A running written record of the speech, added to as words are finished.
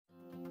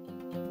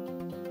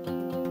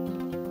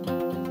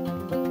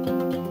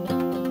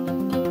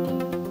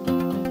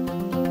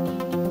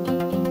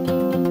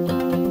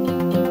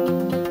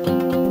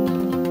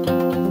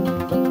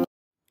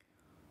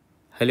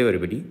Hello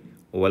everybody,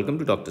 welcome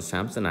to Dr.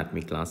 Sam's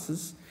anatomy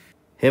classes.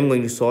 Here I'm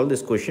going to solve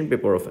this question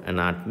paper of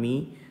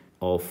anatomy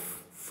of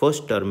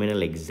first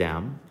terminal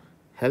exam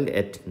held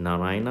at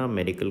Naraina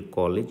Medical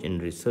College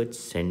and Research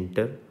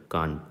Center,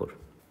 Kanpur.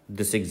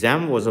 This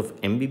exam was of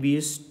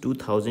MBBS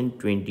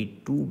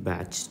 2022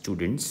 batch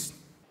students,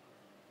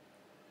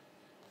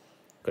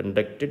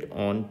 conducted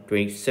on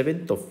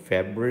 27th of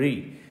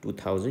February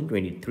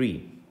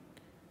 2023,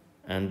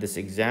 and this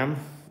exam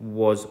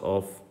was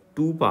of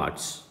two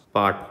parts.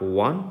 Part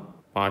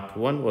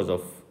 1 was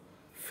of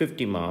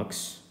 50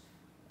 marks,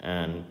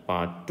 and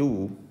part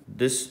 2,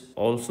 this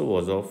also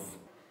was of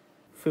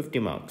 50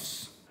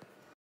 marks.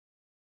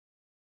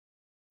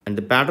 And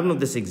the pattern of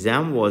this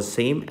exam was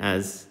same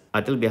as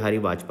Atal Bihari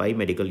Vajpayee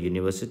Medical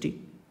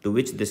University, to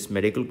which this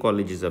medical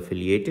college is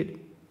affiliated.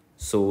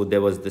 So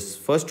there was this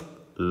first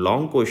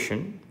long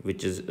question,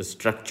 which is a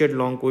structured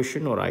long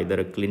question or either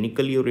a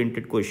clinically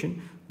oriented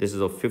question. This is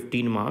of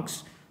 15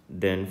 marks.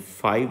 Then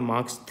 5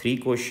 marks, 3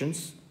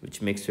 questions, which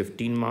makes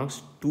 15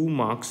 marks, 2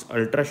 marks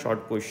ultra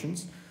short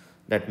questions,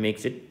 that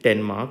makes it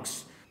 10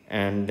 marks,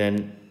 and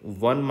then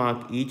 1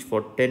 mark each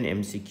for 10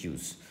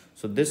 MCQs.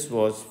 So this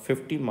was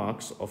 50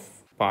 marks of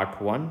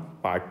part 1,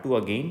 part 2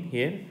 again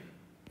here,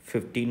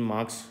 15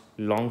 marks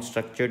long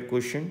structured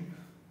question,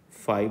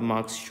 5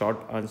 marks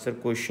short answer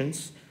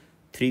questions,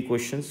 3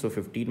 questions, so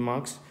 15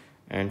 marks,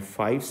 and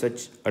 5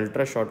 such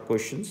ultra short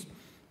questions.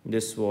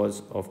 This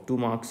was of 2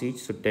 marks each,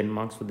 so 10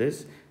 marks for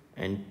this,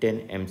 and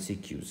 10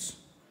 MCQs.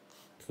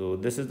 So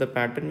this is the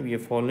pattern we are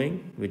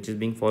following, which is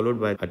being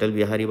followed by Atal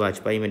Bihari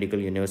Vajpayee Medical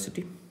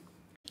University.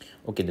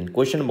 Okay, then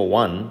question number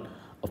 1.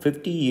 A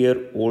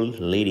 50-year-old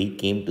lady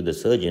came to the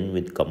surgeon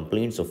with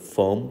complaints of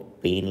firm,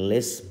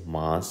 painless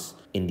mass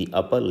in the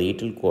upper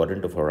lateral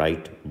quadrant of her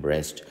right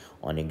breast.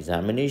 On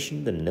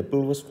examination, the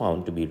nipple was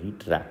found to be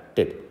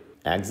retracted.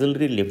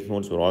 Axillary lymph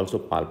nodes were also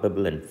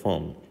palpable and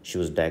firm. She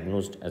was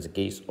diagnosed as a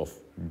case of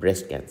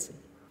breast cancer.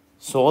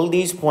 So all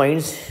these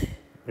points,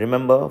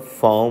 remember,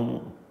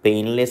 firm,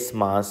 painless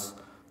mass,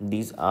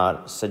 these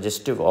are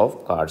suggestive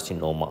of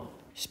carcinoma,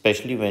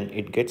 especially when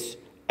it gets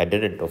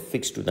adherent or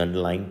fixed to the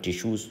underlying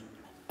tissues.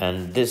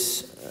 And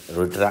this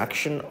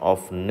retraction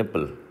of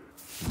nipple,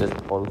 this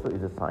also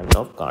is a sign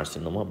of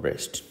carcinoma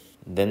breast.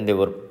 Then there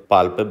were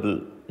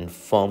palpable and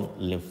firm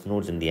lymph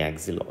nodes in the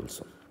axil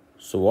also.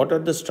 So what are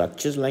the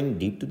structures lying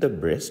deep to the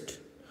breast?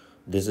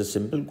 This is a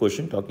simple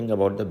question talking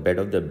about the bed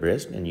of the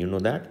breast, and you know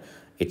that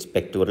it's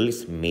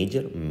pectoralis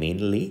major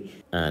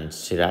mainly and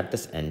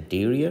serratus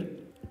anterior,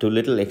 to a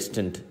little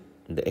extent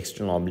the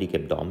external oblique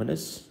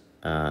abdominis,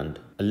 and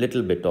a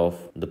little bit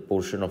of the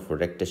portion of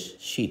rectus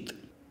sheath.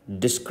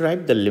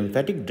 Describe the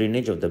lymphatic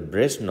drainage of the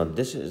breast. Now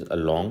this is a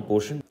long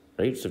portion,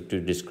 right? So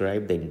to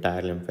describe the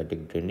entire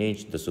lymphatic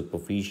drainage, the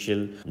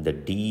superficial, the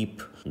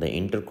deep, the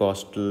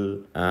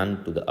intercostal,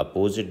 and to the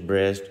opposite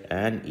breast,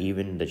 and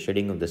even the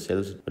shedding of the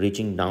cells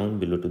reaching down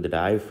below to the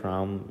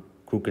diaphragm,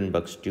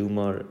 Krukenbach's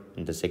tumor,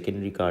 and the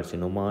secondary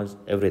carcinomas,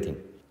 everything.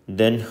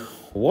 Then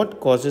what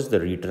causes the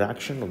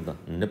retraction of the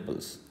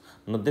nipples?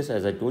 Now this,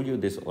 as I told you,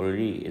 this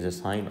already is a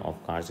sign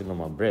of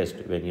carcinoma breast.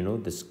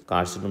 When this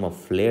carcinoma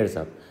flares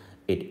up,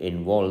 it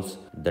involves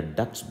the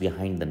ducts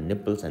behind the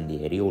nipples and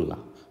the areola,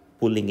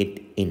 pulling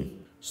it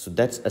in. So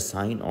that's a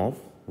sign of,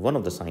 one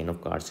of the sign of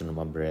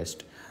carcinoma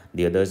breast.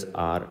 The others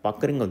are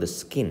puckering of the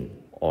skin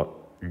or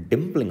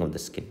dimpling of the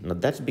skin. Now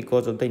that's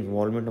because of the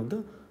involvement of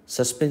the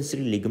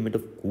suspensory ligament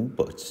of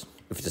Cooper's.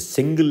 If it's a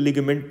single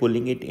ligament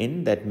pulling it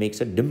in, that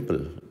makes a dimple.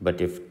 But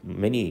if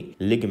many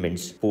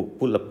ligaments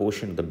pull a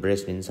portion of the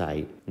breast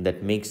inside,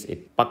 that makes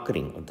it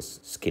puckering of the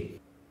skin.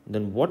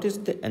 Then what is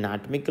the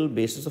anatomical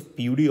basis of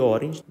PUD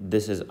orange?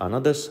 This is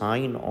another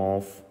sign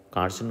of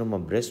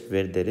carcinoma breast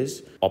where there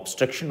is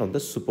obstruction of the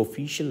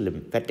superficial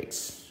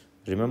lymphatics.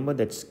 Remember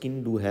that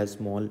skin has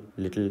small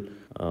little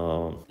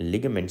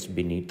ligaments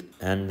beneath,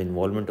 and the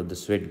involvement of the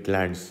sweat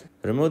glands.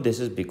 Remember, this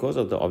is because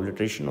of the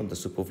obliteration of the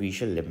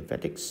superficial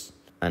lymphatics,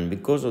 and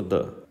because of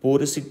the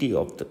porosity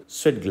of the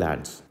sweat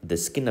glands, the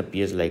skin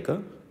appears like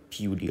a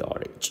PUD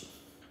orange.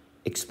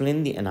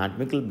 Explain the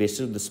anatomical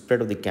basis of the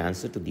spread of the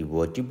cancer to the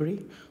vertebrae.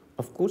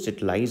 Of course,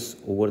 it lies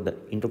over the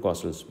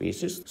intercostal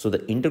spaces. So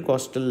the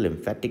intercostal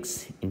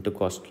lymphatics,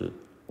 intercostal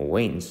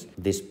veins,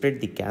 they spread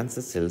the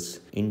cancer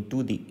cells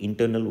into the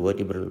internal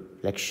vertebral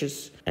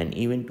plexus and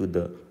even to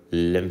the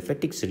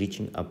lymphatics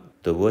reaching up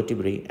the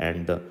vertebrae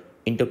and the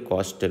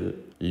intercostal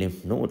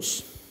lymph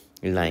nodes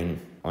lying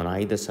on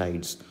either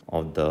sides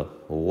of the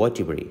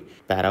vertebrae,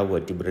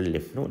 paravertebral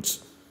lymph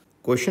nodes.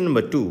 Question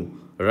number 2,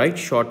 write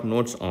short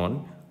notes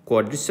on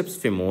quadriceps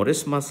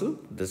femoris muscle.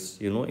 This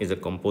is a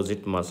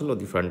composite muscle of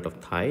the front of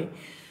thigh.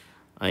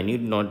 I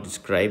need not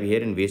describe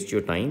here and waste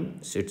your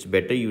time, so it's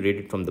better you read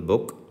it from the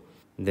book.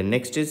 The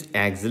next is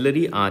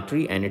axillary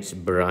artery and its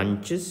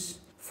branches.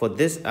 For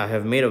this I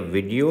have made a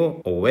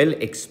video, a well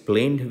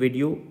explained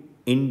video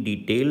in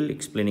detail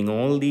explaining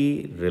all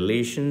the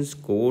relations,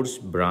 codes,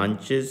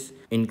 branches,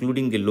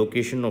 including the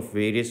location of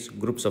various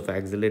groups of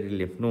axillary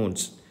lymph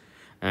nodes,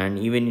 and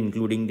even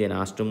including the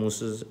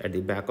anastomosis at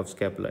the back of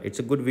scapula. It's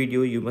a good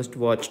video, you must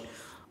watch.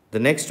 The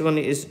next one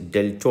is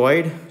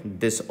deltoid.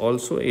 This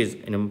also is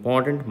an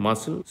important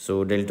muscle.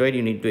 So deltoid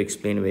you need to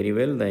explain very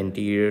well. The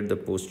anterior, the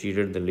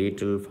posterior, the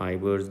lateral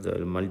fibers, the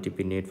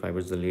multipinnate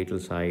fibers, the lateral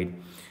side,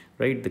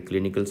 right? The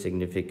clinical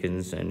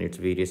significance and its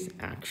various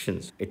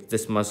actions. It's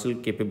this muscle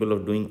capable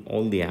of doing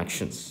all the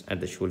actions at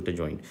the shoulder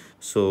joint.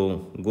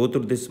 So go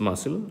through this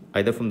muscle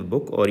either from the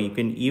book, or you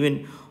can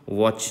even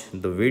watch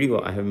the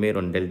video I have made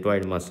on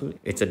deltoid muscle.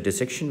 It's a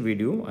dissection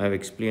video. I have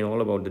explained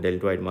all about the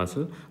deltoid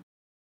muscle.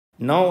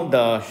 Now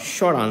the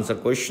short answer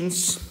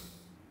questions.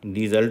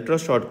 These ultra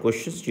short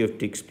questions you have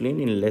to explain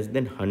in less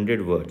than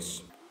 100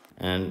 words.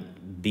 And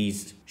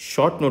these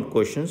short note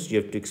questions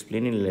you have to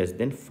explain in less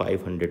than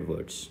 500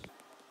 words.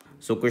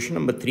 So question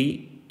number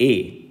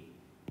 3A.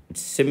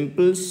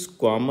 Simple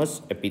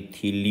squamous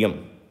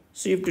epithelium.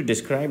 So you have to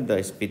describe the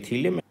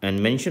epithelium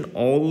and mention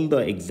all the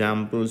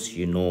examples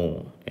you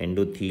know.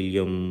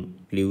 Endothelium,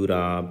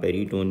 pleura,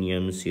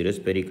 peritoneum, serous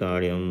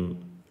pericardium,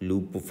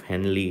 loop of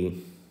Henle,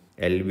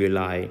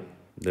 alveoli,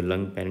 the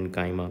lung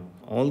parenchyma.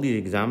 All these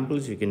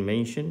examples you can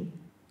mention.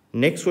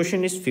 Next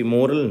question is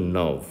femoral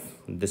nerve.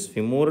 This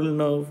femoral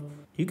nerve,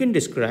 you can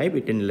describe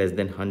it in less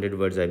than 100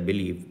 words, I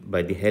believe,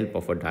 by the help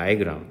of a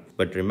diagram.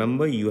 But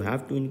remember, you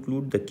have to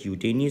include the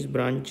cutaneous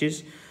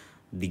branches,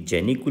 the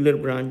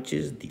genicular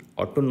branches, the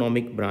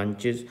autonomic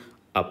branches,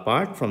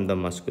 apart from the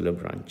muscular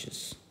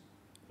branches.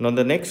 Now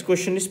the next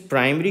question is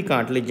primary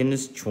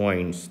cartilaginous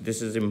joints.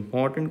 This is an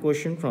important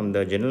question from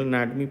the general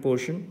anatomy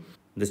portion.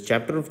 This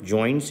chapter of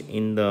joints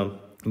in the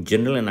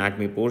general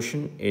anatomy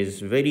portion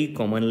is very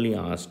commonly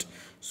asked.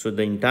 So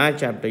the entire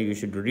chapter you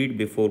should read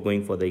before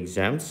going for the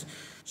exams.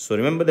 So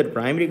remember that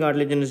primary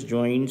cartilaginous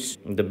joints,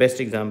 the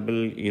best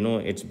example,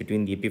 it's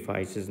between the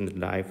epiphysis and the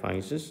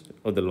diaphysis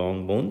or the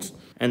long bones.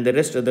 And the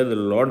rest other, there are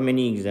a lot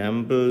many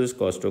examples: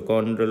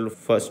 costochondral,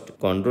 first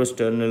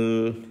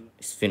chondrosternal,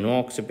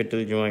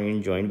 spheno-occipital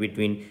joint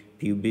between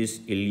pubis,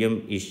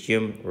 ilium,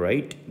 ischium,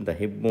 right? The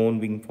hip bone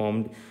being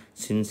formed,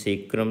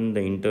 sacrum,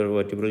 the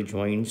intervertebral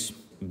joints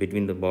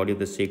between the body of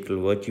the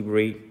sacral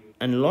vertebrae,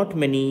 and lot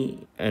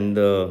many, and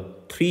the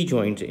 3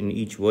 joints in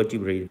each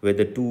vertebrae, where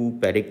the 2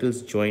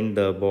 pedicles join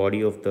the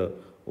body of the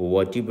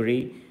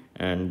vertebrae,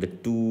 and the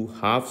 2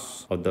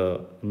 halves of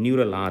the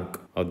neural arc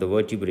of the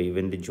vertebrae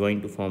when they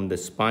join to form the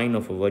spine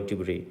of a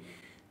vertebrae.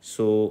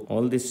 So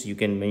all this you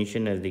can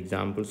mention as the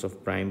examples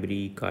of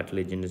primary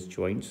cartilaginous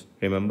joints.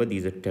 Remember,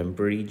 these are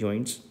temporary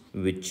joints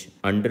which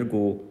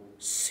undergo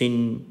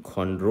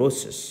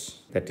synchondrosis,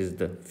 that is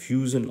the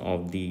fusion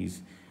of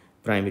these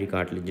primary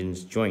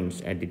cartilaginous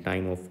joints at the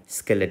time of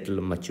skeletal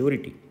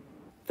maturity.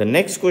 The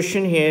next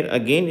question here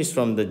again is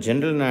from the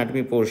general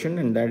anatomy portion,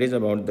 and that is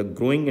about the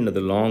growing into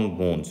the long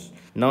bones.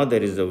 Now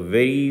there is a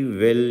very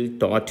well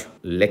taught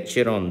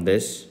lecture on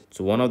this.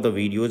 So one of the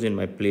videos in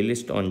my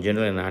playlist on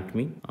general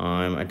anatomy,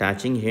 I am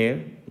attaching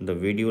here the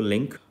video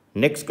link.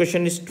 Next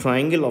question is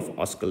triangle of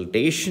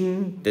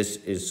auscultation. This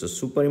is a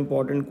super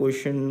important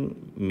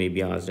question,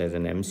 maybe asked as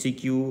an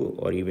MCQ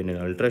or even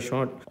an ultra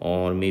short,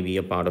 or maybe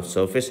a part of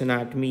surface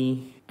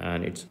anatomy,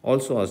 and it's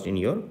also asked in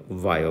your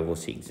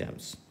YOC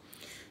exams.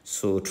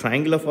 So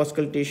triangle of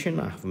auscultation,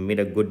 I have made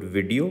a good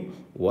video.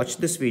 Watch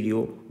this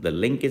video, the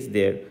link is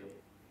there.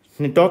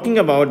 Now, talking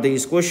about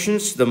these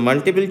questions, the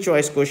multiple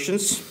choice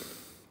questions.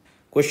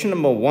 Question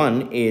number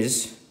 1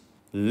 is: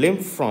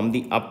 lymph from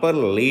the upper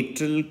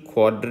lateral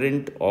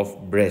quadrant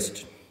of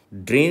breast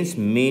drains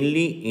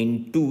mainly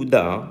into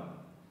the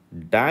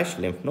dash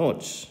lymph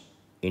nodes: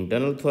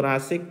 internal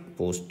thoracic,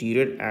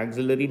 posterior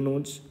axillary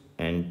nodes,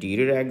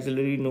 anterior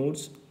axillary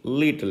nodes,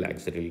 lateral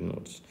axillary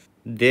nodes.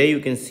 There you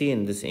can see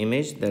in this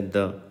image that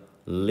the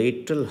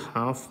lateral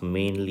half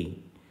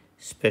mainly,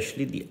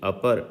 especially the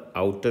upper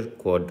outer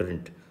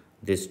quadrant,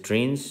 this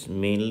drains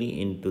mainly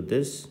into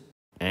this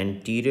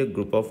anterior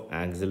group of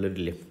axillary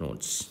lymph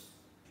nodes.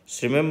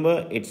 So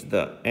remember, it's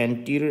the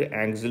anterior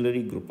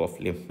axillary group of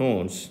lymph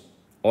nodes,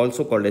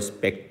 also called as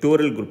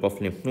pectoral group of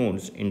lymph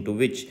nodes, into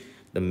which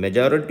the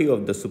majority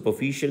of the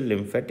superficial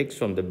lymphatics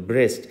from the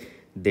breast,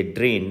 they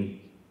drain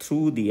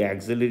through the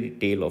axillary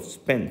tail of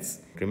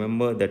Spence.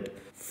 Remember that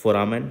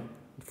foramen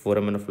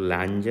of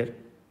Langer,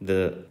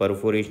 the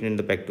perforation in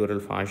the pectoral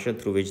fascia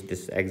through which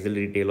this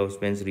axillary tail of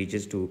Spence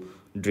reaches to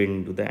drain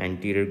into the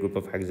anterior group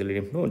of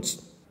axillary lymph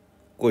nodes.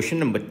 Question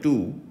number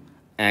 2.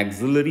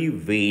 Axillary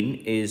vein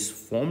is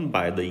formed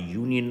by the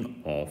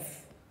union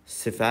of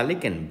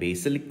cephalic and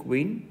basilic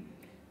vein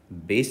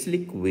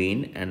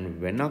and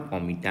vena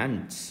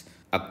comitans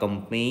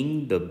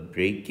accompanying the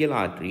brachial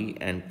artery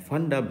and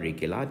funda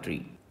brachial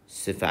artery.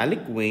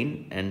 Cephalic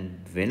vein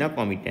and vena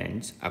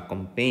comitans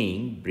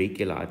accompanying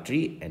brachial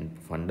artery and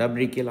funda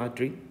brachial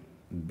artery.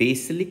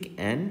 Basilic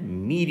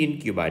and median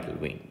cubital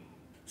vein.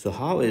 So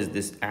how is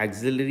this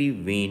axillary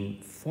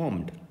vein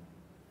formed?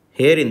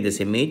 Here in this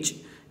image,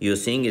 you're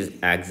seeing is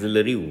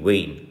axillary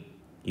vein.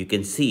 You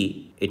can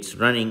see it's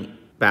running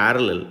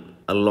parallel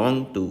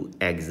along to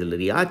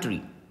axillary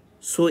artery.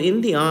 So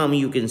in the arm,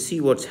 you can see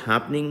what's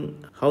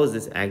happening. How is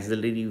this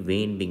axillary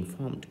vein being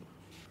formed?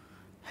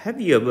 Have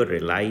you ever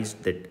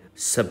realized that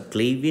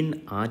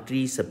subclavian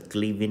artery,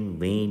 subclavian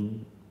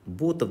vein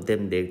both of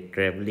them they're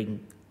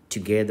traveling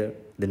together.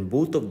 Then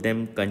both of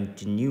them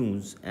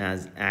continues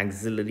as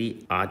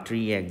axillary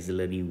artery,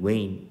 axillary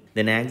vein.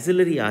 Then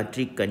axillary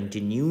artery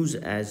continues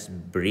as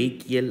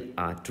brachial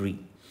artery.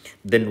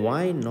 Then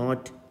why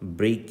not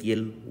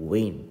brachial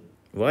vein?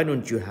 Why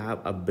don't you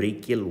have a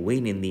brachial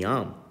vein in the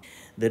arm?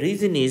 The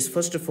reason is,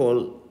 first of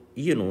all,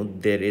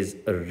 there is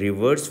a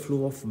reverse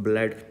flow of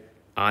blood.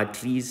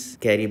 Arteries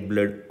carry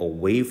blood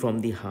away from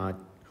the heart.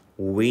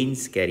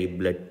 Veins carry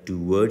blood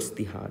towards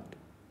the heart.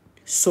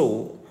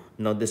 So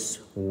now this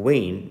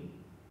vein,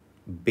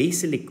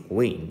 basilic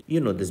vein,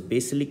 this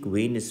basilic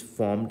vein is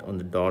formed on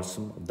the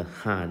dorsum of the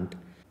hand,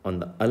 on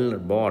the ulnar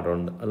border,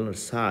 on the ulnar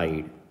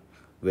side,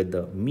 where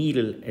the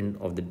medial end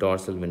of the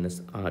dorsal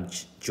venous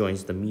arch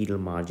joins the medial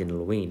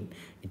marginal vein.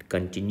 It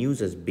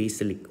continues as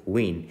basilic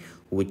vein,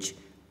 which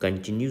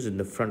continues in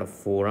the front of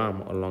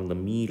forearm along the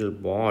medial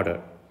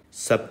border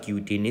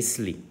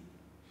subcutaneously.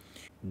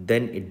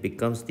 Then it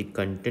becomes the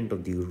content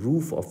of the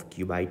roof of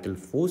cubital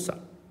fossa,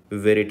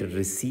 where it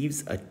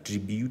receives a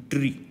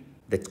tributary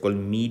that's called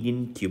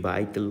median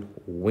cubital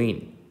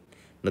vein.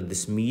 Now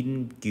this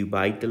median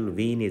cubital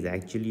vein is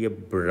actually a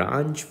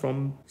branch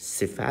from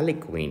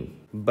cephalic vein,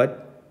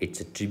 but it's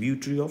a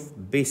tributary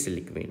of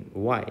basilic vein.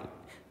 Why?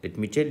 Let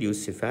me tell you,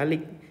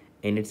 cephalic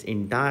in its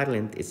entire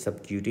length is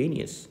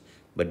subcutaneous,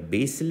 but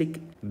basilic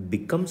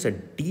becomes a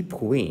deep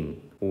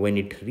vein when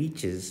it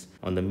reaches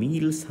on the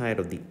medial side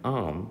of the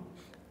arm.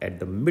 At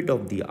the mid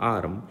of the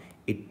arm,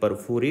 it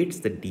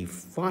perforates the deep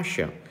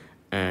fascia,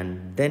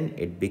 and then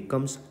it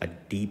becomes a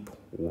deep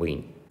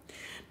vein.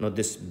 Now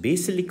this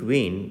basilic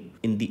vein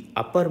in the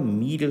upper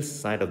medial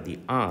side of the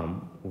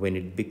arm, when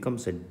it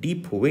becomes a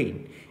deep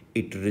vein,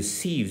 it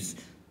receives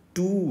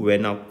two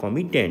vena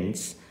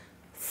comitants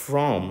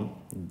from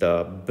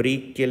the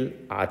brachial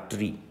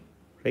artery,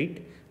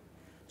 right?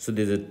 So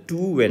there's a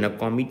two vena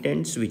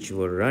comitants which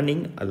were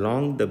running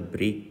along the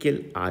brachial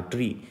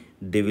artery.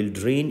 They will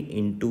drain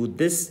into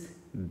this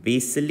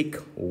basilic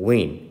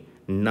vein,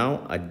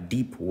 now a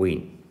deep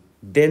vein.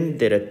 Then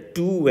there are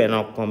two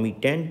vena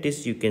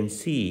comitatus, you can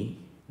see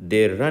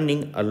they're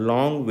running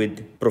along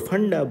with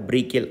profunda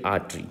brachial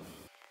artery.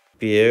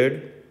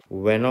 Paired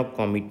vena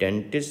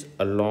comitatus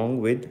along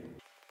with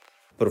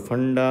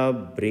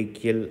profunda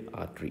brachial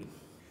artery.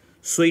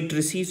 So it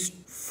receives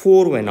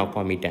four vena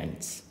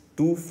comitants,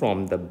 two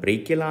from the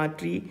brachial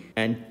artery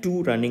and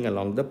two running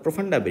along the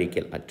profunda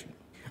brachial artery.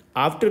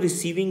 After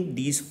receiving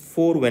these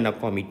four vena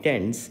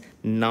comitants,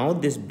 now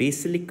this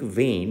basilic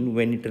vein,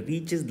 when it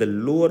reaches the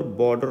lower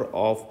border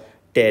of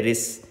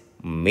teres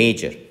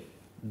major,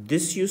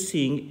 this you're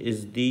seeing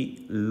is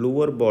the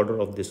lower border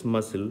of this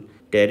muscle,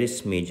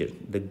 teres major.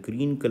 The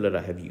green color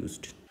I have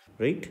used,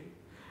 right?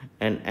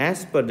 And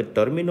as per the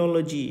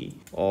terminology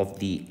of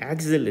the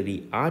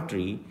axillary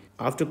artery,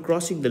 after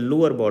crossing the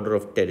lower border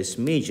of teres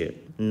major,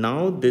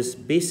 now this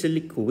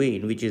basilic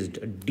vein, which is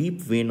a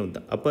deep vein of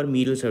the upper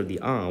medial side of the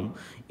arm,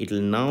 it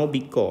will now be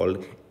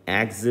called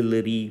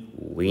axillary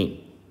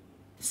vein.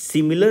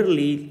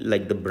 Similarly,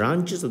 like the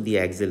branches of the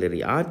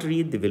axillary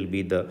artery, there will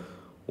be the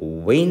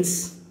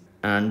veins,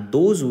 and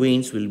those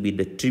veins will be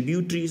the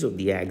tributaries of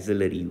the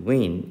axillary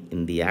vein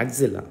in the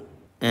axilla,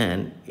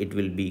 and it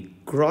will be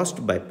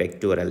crossed by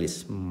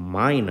pectoralis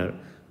minor,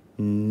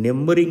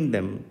 numbering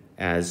them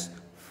as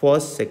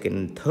first, second,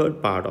 and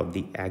third part of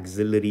the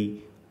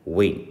axillary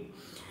vein.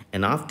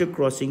 And after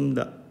crossing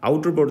the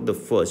outer border of the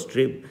first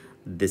rib,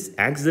 this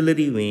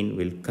axillary vein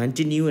will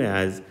continue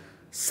as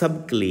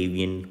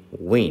subclavian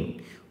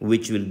vein,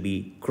 which will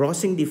be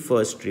crossing the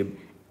first rib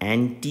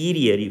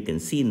anterior. You can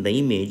see in the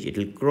image, it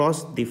will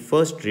cross the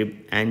first rib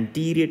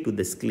anterior to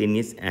the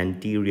scalenus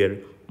anterior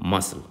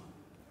muscle.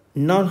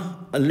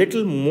 Now, a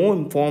little more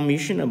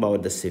information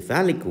about the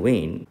cephalic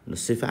vein. The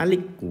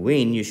cephalic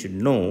vein, you should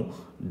know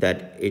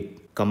that it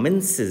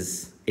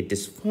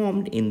is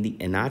formed in the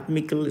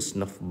anatomical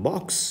snuff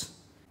box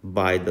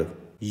by the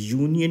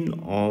union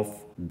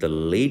of the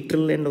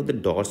lateral end of the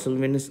dorsal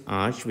venous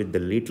arch with the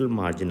lateral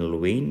marginal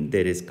vein.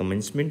 There is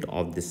commencement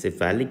of the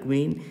cephalic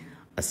vein,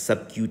 a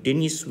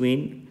subcutaneous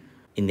vein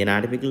in the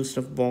anatomical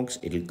snuff box.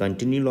 It will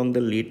continue along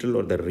the lateral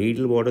or the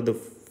radial border of the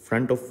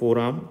front of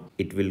forearm.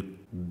 It will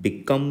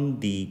become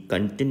the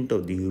content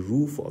of the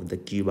roof of the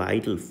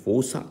cubital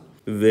fossa,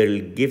 where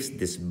it gives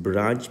this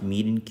branch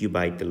median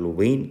cubital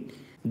vein.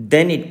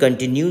 Then it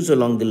continues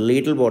along the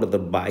lateral border of the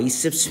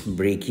biceps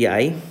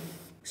brachii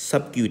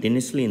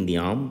subcutaneously in the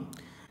arm.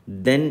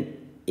 Then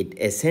it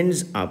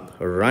ascends up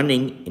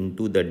running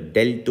into the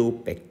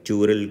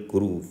deltopectoral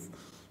groove.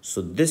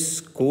 So this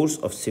course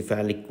of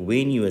cephalic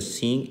vein you are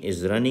seeing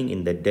is running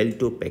in the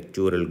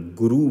deltopectoral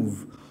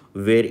groove,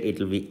 where it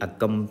will be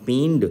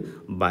accompanied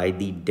by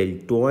the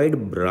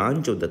deltoid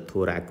branch of the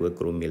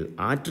thoracoacromial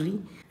artery.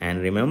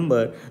 And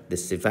remember, the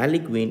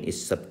cephalic vein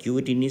is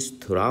subcutaneous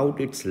throughout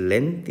its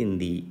length in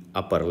the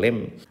upper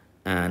limb,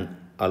 and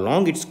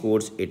along its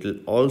course it will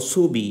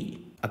also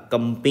be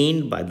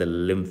accompanied by the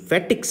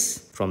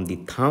lymphatics from the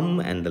thumb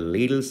and the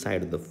lateral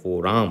side of the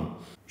forearm,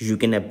 you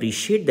can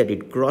appreciate that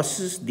it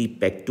crosses the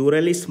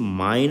pectoralis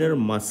minor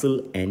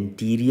muscle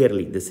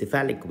anteriorly, the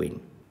cephalic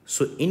vein.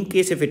 So in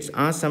case if it's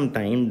asked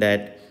sometime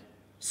that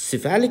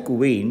cephalic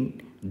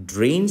vein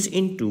drains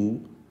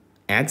into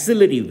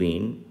axillary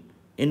vein,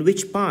 in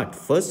which part?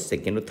 First,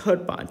 second or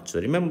third part.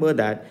 So remember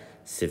that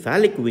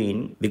cephalic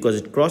vein,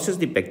 because it crosses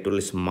the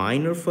pectoralis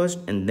minor first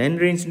and then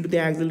drains into the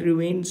axillary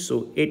vein,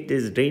 so it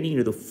is draining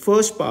into the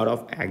first part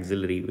of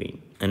axillary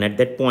vein. And at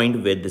that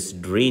point where this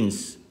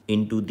drains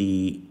into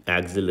the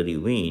axillary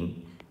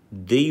vein,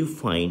 there you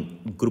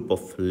find group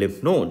of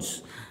lymph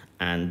nodes,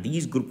 and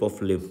these group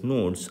of lymph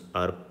nodes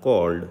are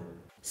called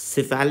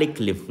cephalic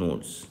lymph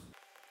nodes,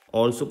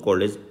 also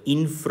called as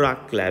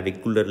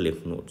infraclavicular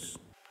lymph nodes.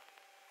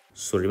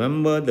 So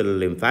remember the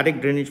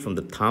lymphatic drainage from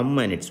the thumb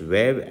and its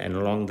web and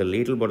along the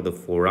lateral body of the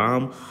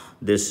forearm,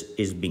 this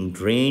is being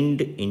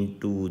drained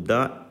into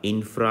the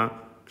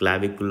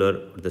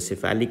infraclavicular, the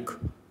cephalic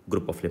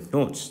group of lymph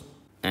nodes.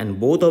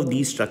 And both of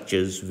these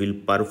structures will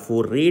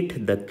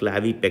perforate the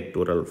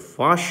clavipectoral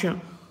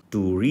fascia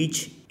to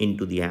reach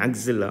into the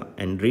axilla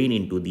and drain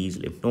into these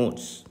lymph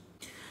nodes.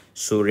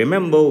 So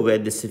remember, where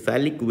the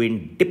cephalic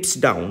vein dips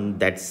down,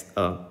 that's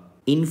a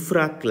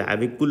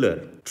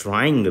infraclavicular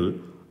triangle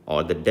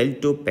or the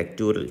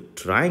deltopectoral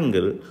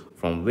triangle,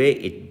 from where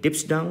it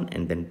dips down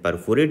and then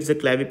perforates the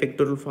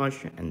clavipectoral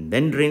fascia and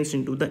then drains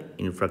into the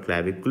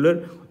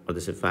infraclavicular or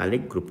the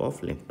cephalic group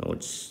of lymph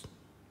nodes.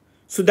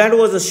 So that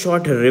was a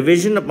short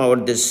revision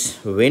about this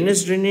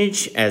venous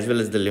drainage as well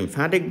as the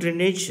lymphatic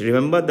drainage.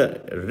 Remember,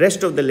 the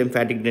rest of the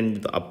lymphatic drainage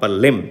of the upper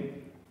limb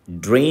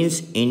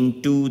drains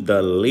into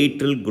the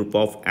lateral group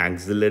of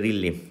axillary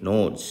lymph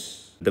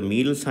nodes. The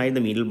medial side,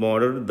 the medial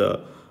border,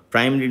 the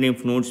primary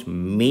lymph nodes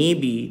may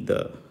be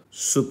the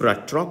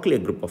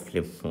supratrochlear group of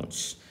lymph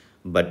nodes,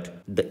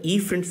 but the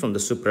efferent from the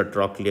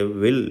supratrochlear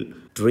will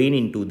drain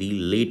into the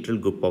lateral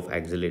group of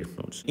axillary lymph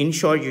nodes. In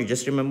short, you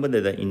just remember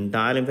that the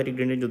entire lymphatic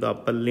drainage of the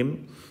upper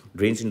limb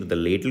drains into the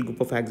lateral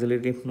group of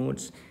axillary lymph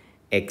nodes,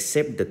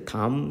 except the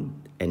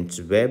thumb and its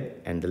web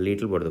and the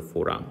lateral body of the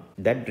forearm.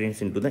 That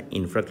drains into the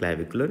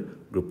infraclavicular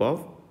group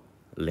of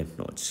lymph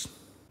nodes.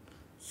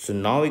 So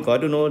now we got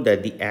to know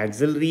that the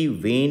axillary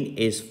vein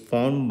is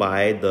formed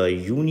by the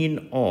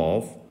union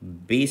of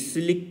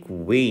basilic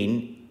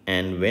vein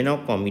and vena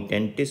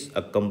comitatus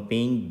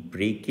accompanying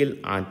brachial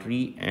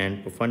artery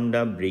and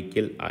profunda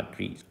brachial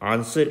artery.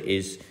 Answer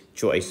is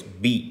choice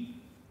B.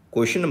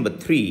 Question number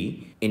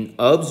 3. In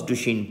Erb's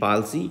Duchenne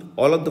palsy,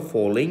 all of the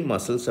following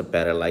muscles are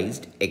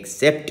paralyzed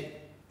except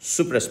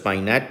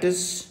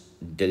supraspinatus,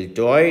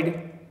 deltoid,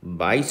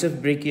 biceps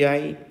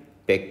brachii,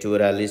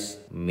 pectoralis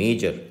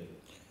major.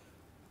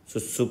 So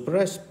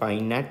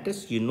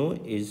supraspinatus,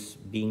 is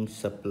being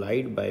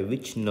supplied by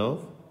which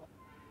nerve?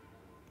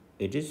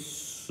 It is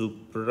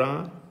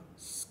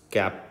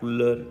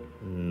suprascapular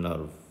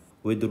nerve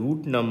with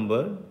root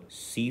number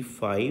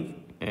C5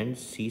 and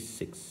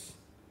C6.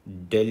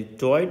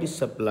 Deltoid is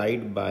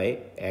supplied by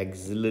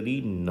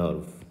axillary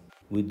nerve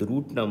with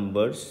root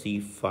number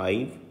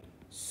C5,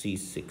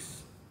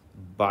 C6.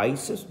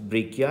 Biceps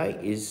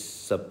brachii is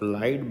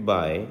supplied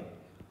by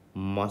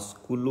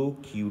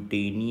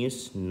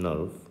musculocutaneous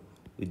nerve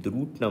with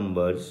root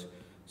numbers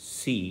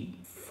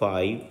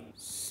C5,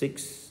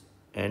 6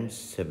 and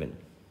 7.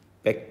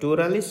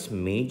 Pectoralis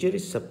major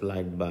is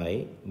supplied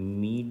by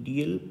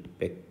medial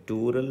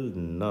pectoral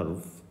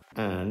nerve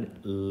and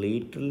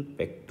lateral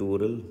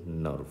pectoral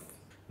nerve.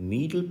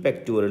 Medial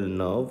pectoral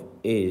nerve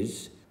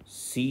is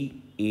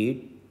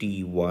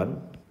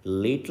C8T1.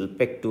 Lateral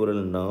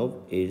pectoral nerve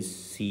is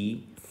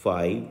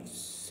C5,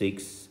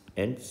 6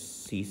 and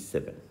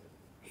C7.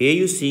 Here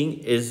you seeing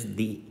is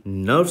the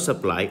nerve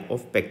supply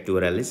of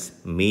pectoralis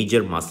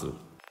major muscle.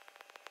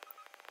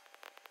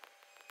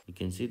 You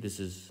can see this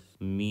is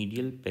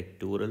medial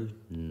pectoral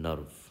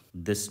nerve.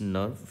 This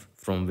nerve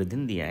from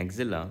within the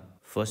axilla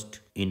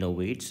first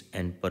innervates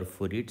and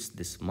perforates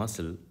this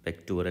muscle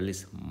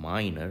pectoralis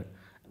minor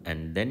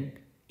and then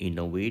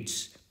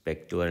innervates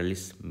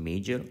pectoralis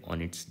major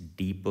on its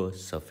deeper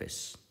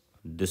surface.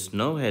 This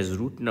nerve has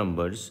root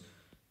numbers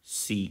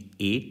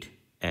C8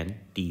 and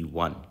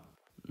T1.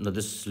 Now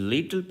this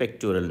lateral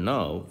pectoral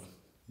nerve,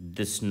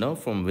 this nerve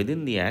from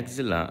within the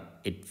axilla,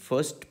 it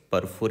first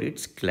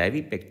perforates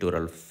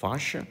clavipectoral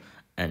fascia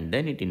and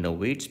then it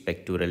innervates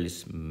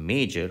pectoralis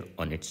major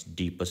on its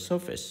deeper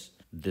surface.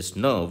 This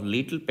nerve,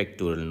 lateral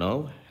pectoral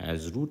nerve,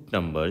 has root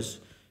numbers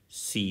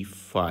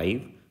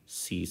C5,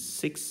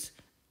 C6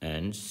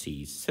 and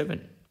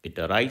C7. It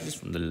arises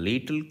from the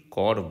lateral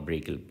cord of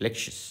brachial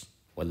plexus,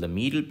 while the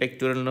medial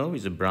pectoral nerve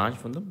is a branch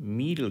from the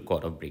medial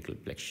cord of brachial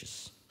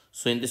plexus.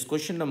 So in this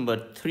question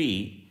number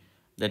 3,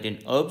 that in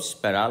Erb's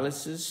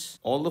paralysis,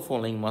 all the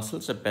following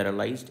muscles are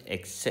paralyzed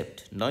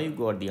except. Now you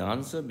got the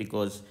answer,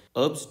 because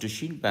Erb's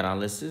Duchenne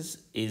paralysis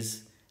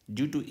is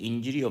due to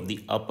injury of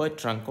the upper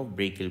trunk of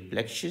brachial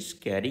plexus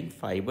carrying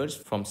fibers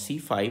from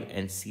C5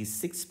 and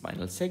C6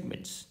 spinal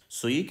segments.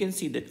 So you can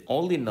see that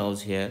all the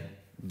nerves here,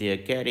 they are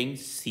carrying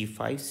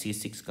C5,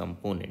 C6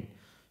 component.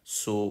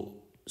 So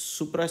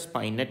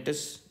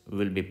supraspinatus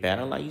will be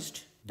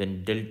paralyzed,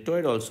 Then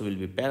deltoid also will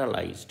be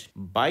paralyzed.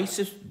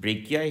 Biceps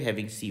brachii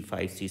having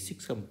C5,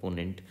 C6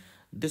 component,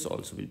 this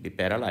also will be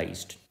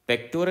paralyzed.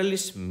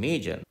 Pectoralis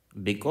major,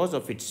 because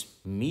of its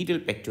medial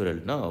pectoral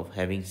nerve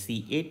having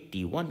C8,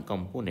 T1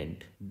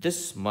 component,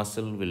 this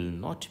muscle will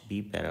not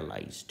be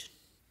paralyzed.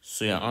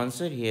 So your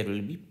answer here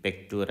will be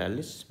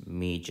pectoralis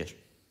major.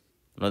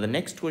 Now the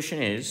next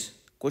question is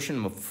question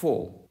number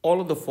 4. All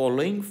of the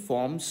following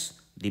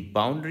forms the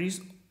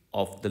boundaries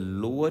of the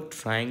lower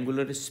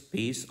triangular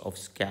space of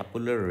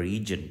scapular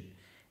region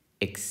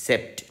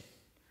except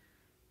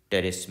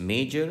teres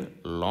major,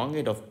 long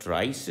head of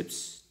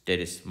triceps,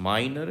 teres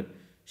minor,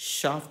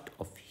 shaft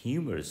of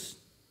humerus.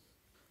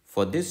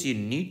 For this you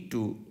need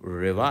to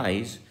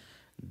revise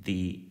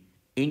the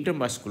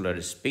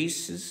intermuscular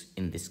spaces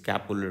in the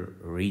scapular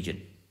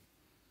region.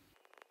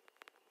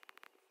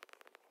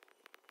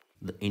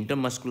 The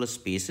intermuscular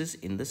spaces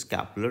in the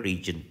scapular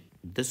region.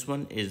 This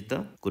one is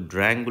the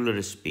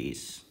quadrangular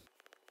space,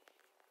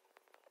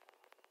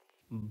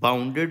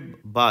 bounded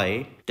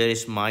by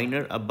teres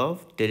minor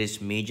above, teres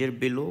major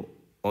below.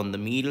 On the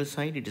medial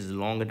side, it is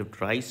long head of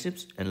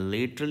triceps, and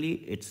laterally,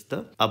 it's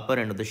the upper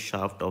end of the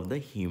shaft of the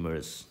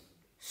humerus.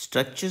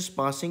 Structures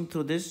passing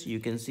through this, you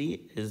can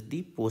see, is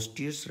the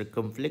posterior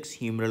circumflex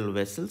humeral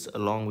vessels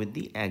along with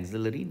the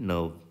axillary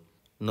nerve.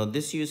 Now,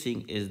 this you're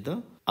seeing is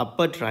the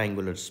upper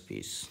triangular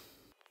space.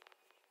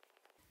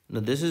 Now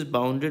this is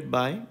bounded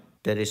by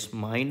teres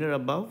minor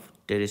above,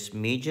 teres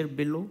major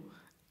below,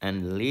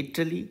 and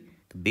laterally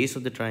the base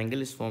of the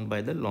triangle is formed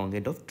by the long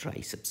head of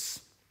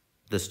triceps.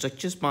 The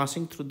structures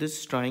passing through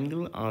this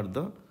triangle are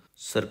the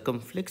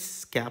circumflex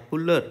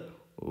scapular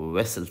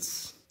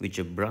vessels, which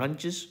are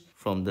branches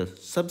from the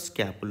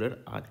subscapular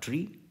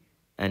artery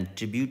and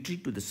tributary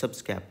to the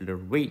subscapular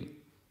vein.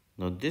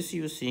 Now this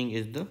you are seeing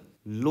is the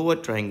lower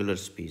triangular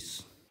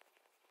space.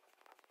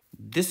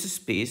 This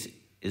space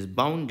is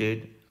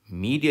bounded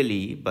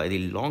medially by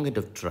the long head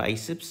of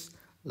triceps,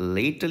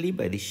 laterally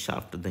by the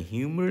shaft of the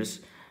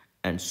humerus,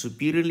 and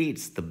superiorly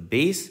it's the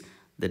base.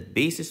 That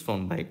base is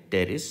formed by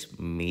teres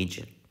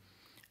major.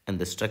 And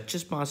the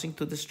structures passing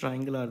through this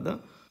triangle are the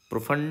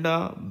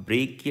profunda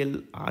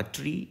brachial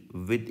artery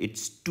with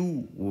its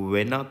two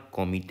vena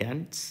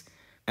comitants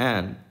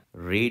and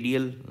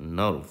radial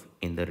nerve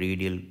in the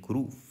radial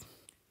groove.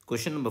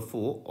 Question number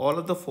 4. All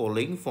of the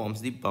following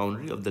forms the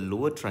boundary of the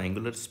lower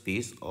triangular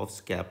space of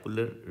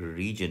scapular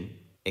region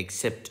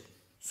except.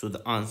 So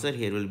the answer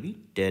here will be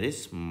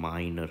teres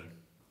minor.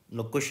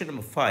 Now question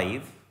number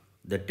 5.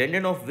 The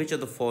tendon of which of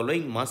the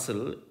following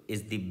muscle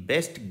is the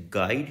best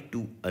guide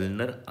to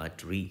ulnar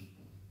artery?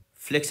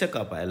 Flexor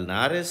carpi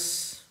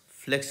ulnaris,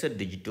 flexor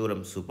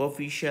digitorum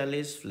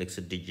superficialis,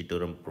 flexor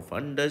digitorum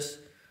profundus,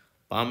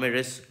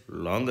 palmaris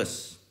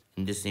longus.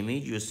 In this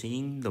image, you are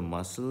seeing the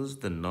muscles,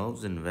 the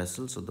nerves and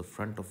vessels of the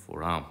front of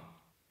forearm.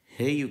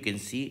 Here you can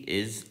see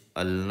is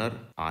ulnar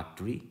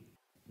artery.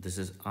 This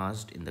is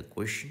asked in the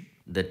question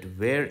that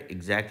where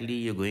exactly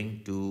you're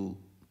going to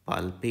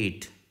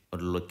palpate or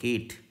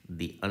locate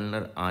the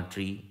ulnar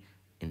artery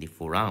in the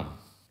forearm.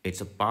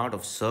 It's a part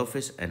of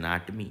surface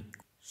anatomy.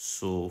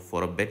 So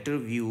for a better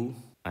view,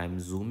 I'm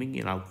zooming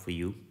it out for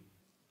you.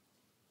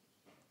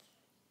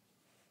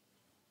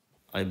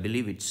 I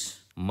believe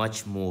it's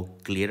much more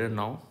clearer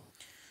now.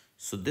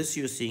 So this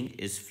you're seeing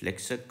is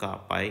flexor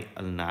carpi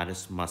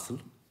ulnaris muscle.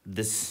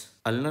 This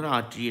ulnar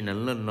artery and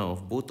ulnar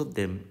nerve, both of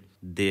them,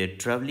 they're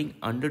traveling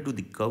under to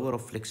the cover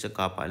of flexor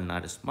carpi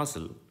ulnaris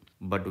muscle.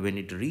 But when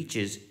it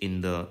reaches in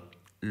the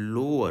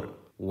lower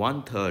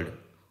 1/3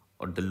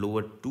 or the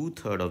lower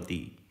 2/3 of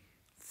the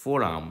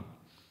forearm,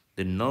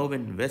 the nerve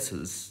and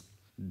vessels,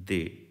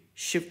 they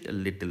shift a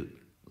little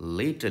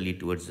laterally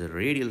towards the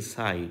radial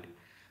side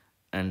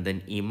and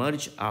then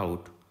emerge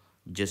out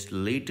just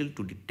lateral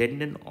to the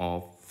tendon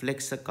of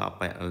flexor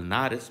carpi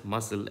ulnaris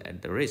muscle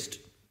at the wrist.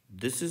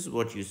 This is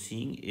what you're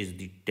seeing is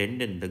the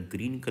tendon. The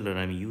green color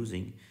I'm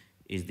using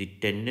is the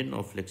tendon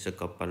of flexor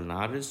carpi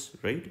ulnaris,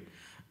 right?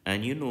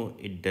 And you know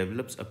it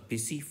develops a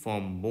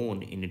pisiform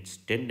bone in its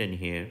tendon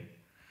here,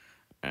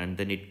 and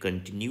then it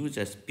continues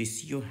as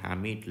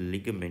pissiohamate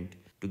ligament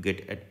to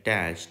get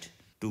attached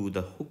to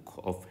the hook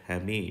of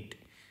hamate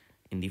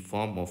in the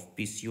form of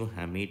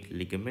pissiohamate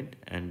ligament,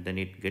 and then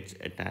it gets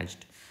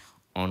attached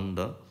on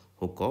the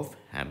hook of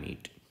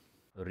hamate,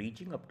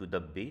 reaching up to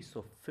the base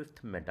of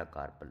fifth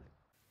metacarpal.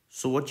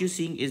 So what you're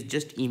seeing is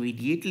just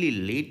immediately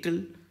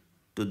lateral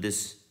to this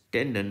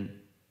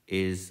tendon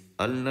is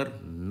ulnar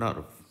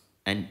nerve,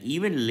 and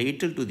even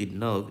lateral to the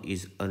nerve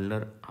is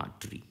ulnar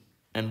artery.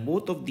 And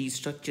both of these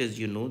structures,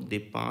 you know, they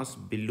pass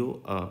below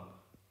a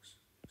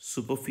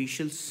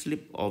superficial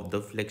slip of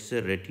the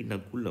flexor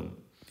retinaculum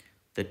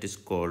that is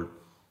called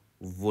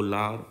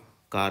volar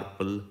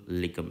carpal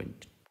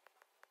ligament.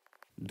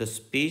 The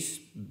space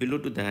below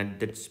to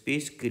that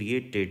space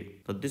created,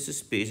 now this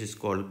space is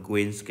called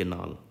Gwen's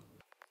canal.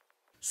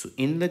 So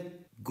in the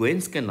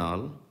Gwen's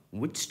canal,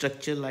 which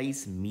structure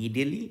lies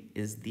medially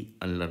is the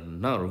ulnar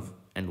nerve,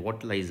 and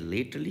what lies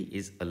laterally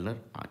is ulnar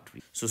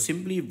artery. So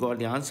simply you've got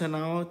the answer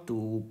now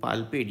to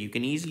palpate. You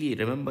can easily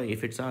remember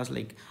if it's asked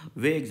like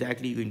where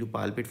exactly you're going to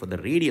palpate for the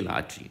radial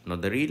artery. Now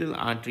the radial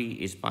artery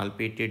is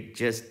palpated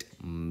just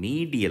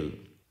medial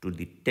to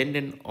the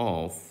tendon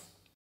of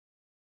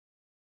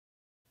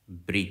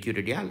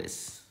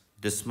brachioradialis.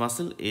 This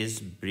muscle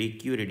is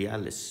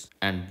brachioradialis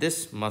and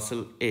this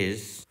muscle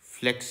is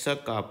flexor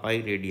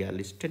carpi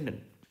radialis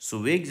tendon. So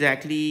where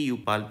exactly you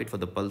palpate for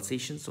the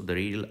pulsations of the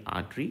radial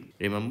artery?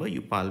 Remember,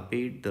 you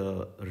palpate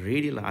the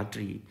radial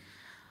artery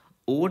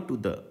over to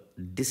the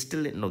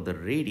distal end of the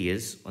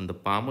radius on the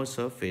palmar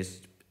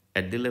surface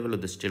at the level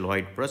of the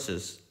styloid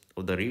process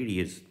of the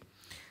radius,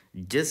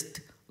 just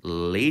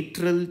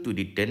lateral to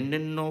the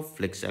tendon of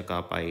flexor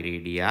carpi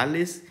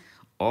radialis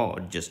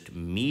or just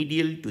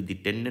medial to the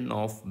tendon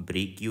of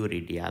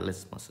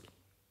brachioradialis muscle.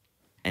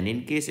 And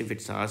in case if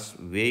it's asked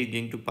where you're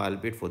going to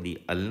palpate for the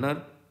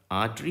ulnar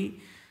artery,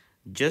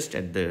 just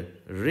at the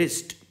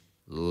wrist,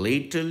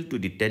 lateral to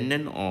the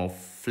tendon of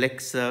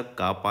flexor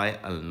carpi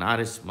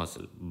ulnaris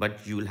muscle.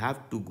 But you will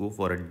have to go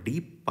for a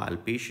deep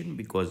palpation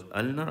because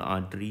ulnar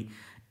artery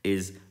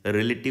is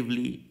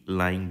relatively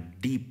lying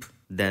deep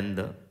than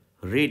the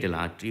radial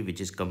artery,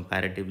 which is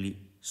comparatively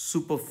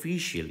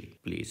superficially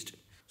placed.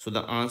 So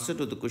the answer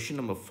to the question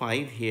number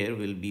 5 here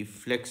will be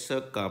flexor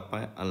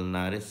carpi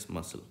ulnaris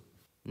muscle.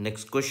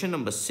 Next, question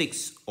number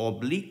 6.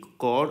 Oblique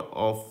cord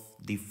of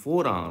the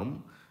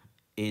forearm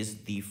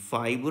is the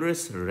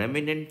fibrous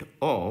remnant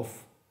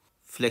of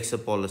flexor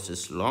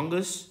pollicis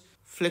longus,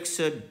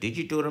 flexor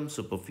digitorum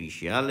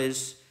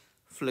superficialis,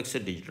 flexor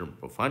digitorum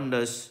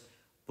profundus,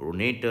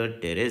 pronator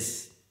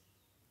teres.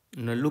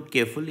 Now look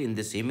carefully in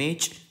this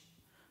image.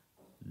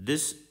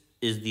 This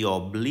is the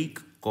oblique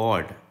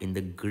cord in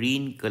the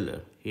green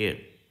color here.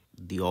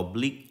 The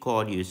oblique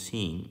cord you're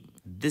seeing,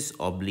 this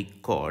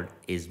oblique cord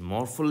is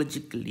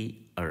morphologically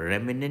a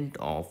remnant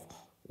of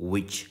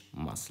which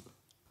muscle?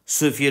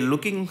 So if you're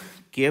looking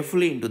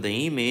carefully into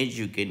the image,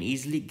 you can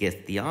easily guess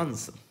the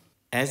answer.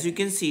 As you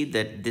can see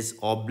that this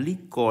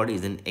oblique cord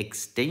is an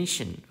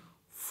extension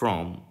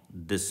from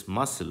this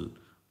muscle,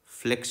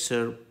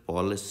 flexor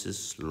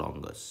pollicis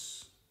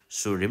longus.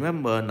 So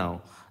remember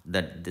now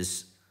that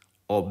this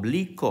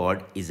oblique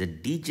cord is a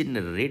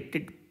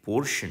degenerated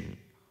portion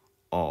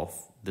of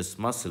this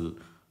muscle,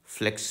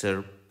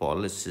 flexor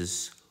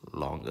pollicis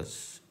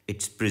longus.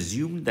 It's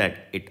presumed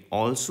that it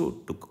also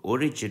took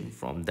origin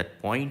from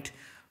that point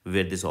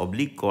where this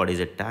oblique cord is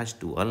attached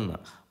to ulna,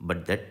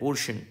 but that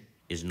portion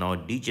is now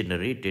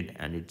degenerated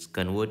and it's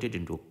converted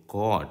into a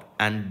cord.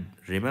 And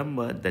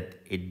remember that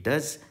it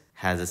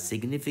has a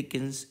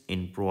significance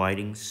in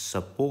providing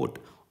support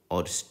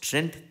or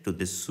strength to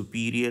the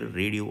superior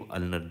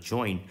radio-ulnar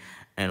joint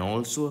and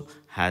also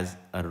has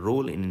a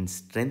role in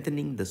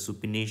strengthening the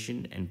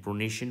supination and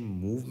pronation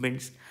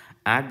movements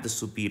at the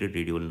superior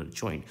radio-ulnar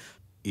joint.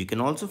 You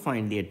can also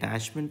find the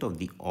attachment of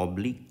the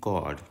oblique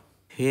cord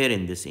here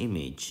in this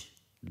image.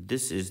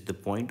 This is the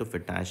point of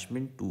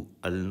attachment to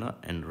ulna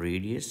and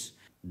radius.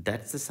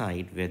 That's the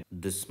site where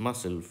this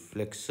muscle,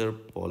 flexor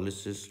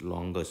pollicis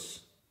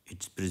longus,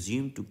 it's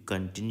presumed to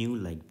continue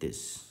like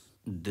this.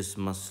 This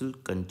muscle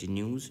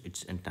continues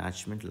its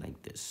attachment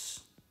like this.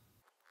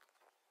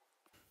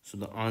 So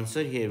the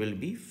answer here will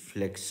be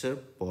flexor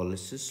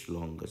pollicis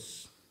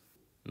longus.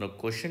 Now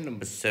question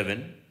number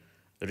 7.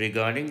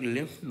 Regarding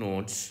lymph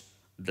nodes,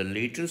 the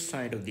lateral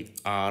side of the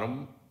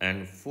arm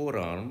and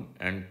forearm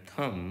and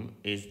thumb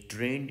is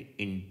drained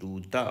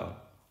into the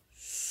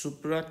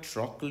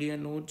supratrochlear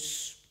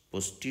nodes,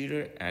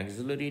 posterior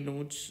axillary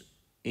nodes,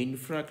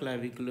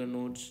 infraclavicular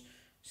nodes,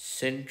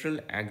 central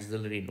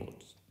axillary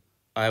nodes.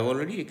 I have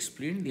already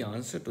explained the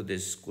answer to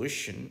this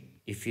question.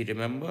 If you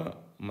remember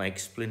my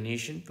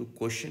explanation to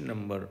question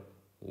number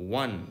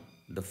 1,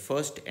 the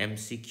first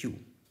MCQ.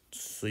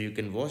 So you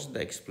can watch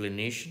the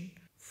explanation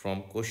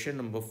from question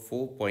number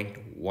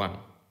 4.1.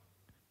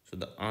 So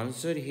the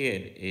answer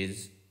here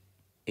is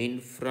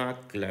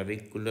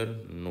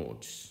infraclavicular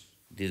nodes.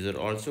 These are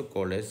also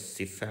called as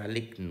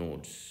cephalic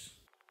nodes.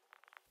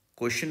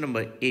 Question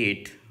number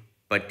 8.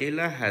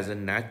 Patella has a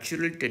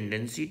natural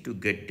tendency to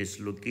get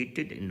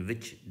dislocated in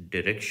which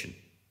direction?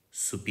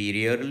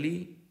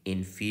 Superiorly,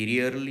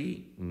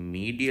 inferiorly,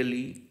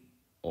 medially,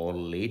 or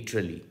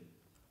laterally?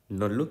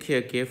 Now look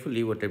here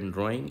carefully. What I'm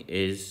drawing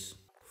is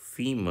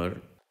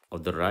femur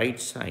of the right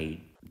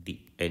side, the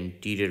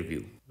anterior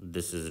view.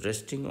 This is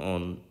resting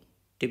on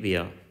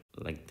tibia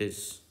like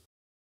this,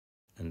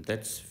 and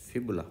that's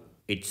fibula.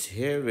 It's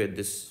here where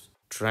this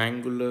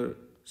triangular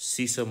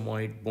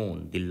sesamoid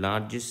bone, the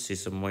largest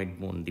sesamoid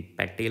bone, the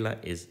patella,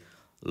 is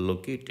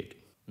located.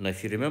 Now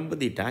if you remember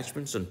the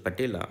attachments on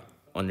patella,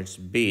 on its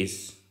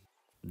base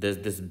there's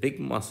this big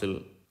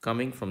muscle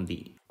coming from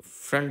the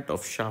front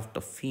of shaft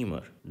of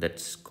femur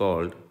that's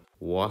called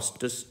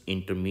vastus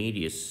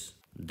intermedius.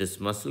 This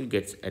muscle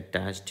gets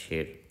attached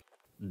here.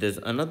 There's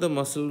another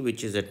muscle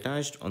which is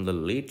attached on the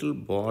lateral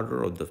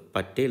border of the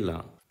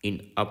patella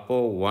in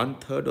upper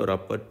 1/3 or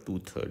upper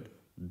 2/3.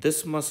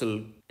 This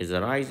muscle is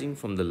arising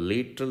from the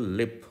lateral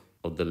lip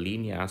of the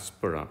linea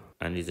aspera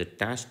and is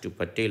attached to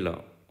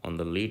patella on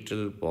the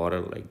lateral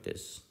border like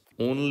this.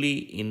 Only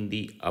in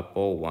the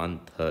upper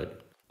one third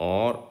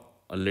or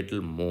a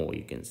little more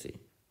you can say,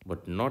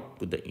 but not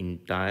to the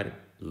entire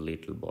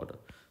lateral border.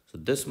 So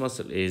this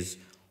muscle is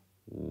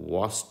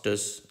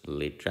vastus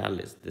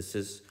lateralis. This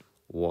is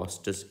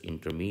vastus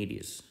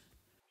intermedius.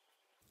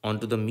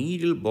 Onto the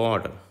medial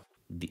border,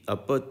 the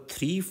upper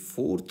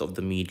 3/4 of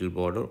the medial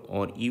border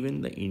or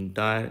even the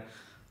entire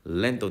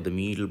length of the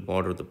medial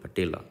border of the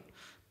patella,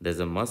 there's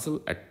a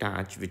muscle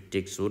attached which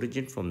takes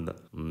origin from the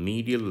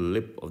medial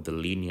lip of the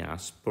linea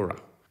aspera,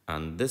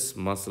 and this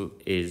muscle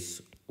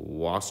is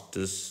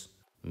vastus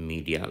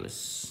medialis.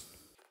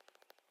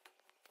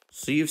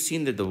 So you've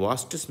seen that the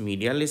vastus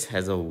medialis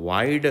has a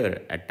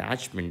wider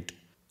attachment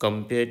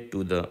compared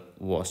to the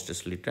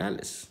vastus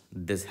lateralis.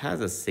 This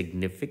has a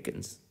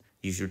significance.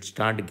 You should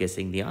start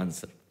guessing the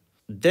answer.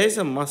 There is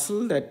a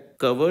muscle that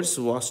covers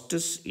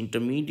vastus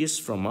intermedius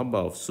from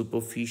above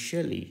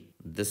superficially.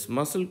 This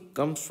muscle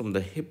comes from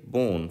the hip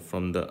bone,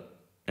 from the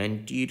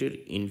anterior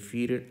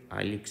inferior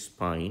iliac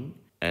spine,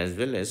 as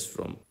well as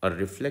from a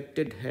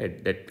reflected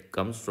head that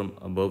comes from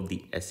above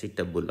the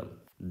acetabulum.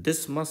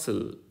 This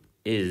muscle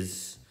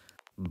is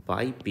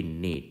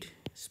bipinnate,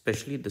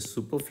 especially the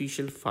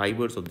superficial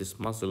fibers of this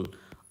muscle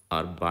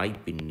are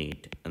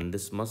bipinnate, and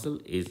this muscle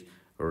is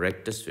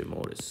rectus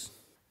femoris.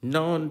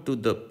 Now on to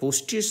the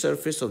posterior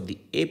surface of the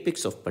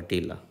apex of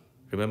patella.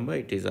 Remember,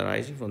 it is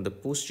arising from the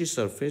posterior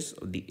surface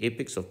of the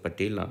apex of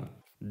patella.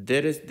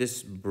 There is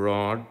this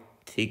broad,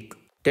 thick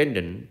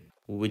tendon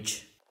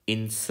which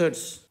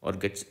inserts or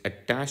gets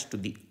attached to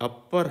the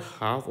upper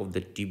half of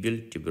the tibial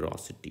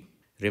tuberosity.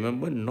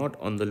 Remember, not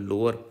on the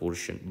lower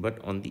portion, but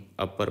on the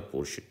upper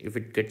portion. If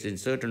it gets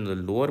inserted in the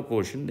lower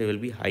portion, there will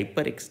be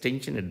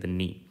hyperextension at the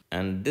knee.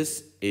 And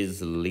this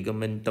is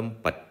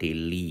ligamentum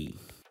patelli.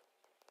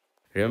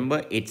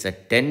 Remember, it's a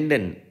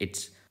tendon.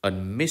 It's a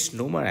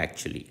misnomer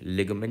actually.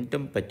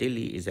 Ligamentum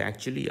patelli is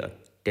actually a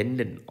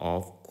tendon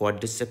of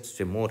quadriceps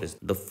femoris.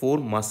 The four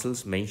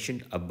muscles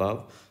mentioned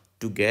above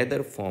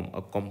together form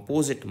a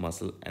composite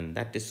muscle, and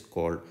that is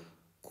called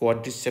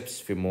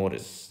quadriceps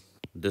femoris.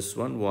 This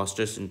one,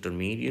 vastus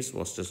intermedius,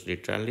 vastus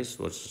lateralis,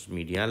 vastus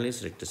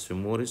medialis, rectus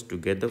femoris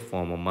together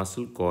form a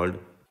muscle called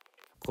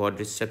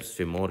quadriceps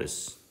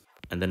femoris,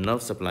 and the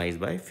nerve supply is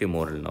by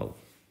femoral nerve.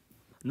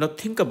 Now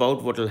think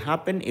about what will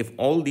happen if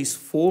all these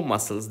four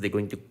muscles, they're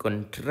going to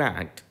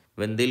contract.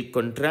 When they'll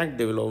contract,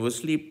 they will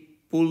obviously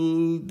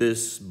pull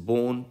this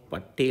bone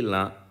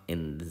patella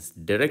in this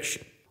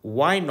direction.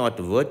 Why not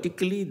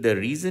vertically? The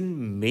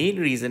main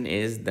reason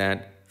is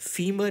that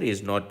femur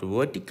is not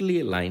vertically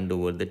aligned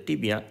over the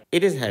tibia.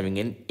 It is having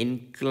an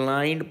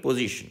inclined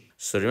position.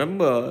 So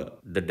remember,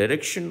 the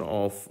direction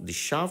of the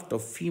shaft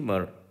of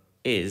femur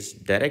is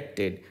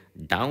directed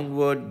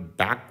downward,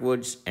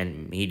 backwards,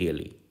 and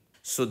medially.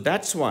 So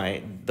that's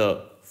why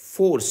the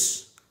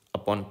force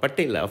upon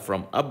patella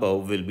from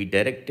above will be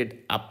directed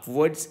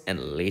upwards and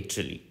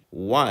laterally,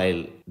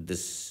 while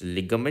this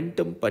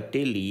ligamentum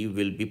patelli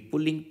will be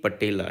pulling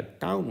patella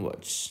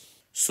downwards.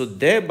 So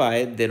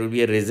thereby there will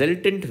be a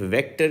resultant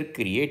vector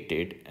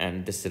created,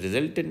 and this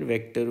resultant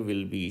vector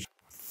will be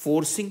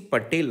forcing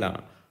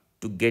patella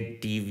to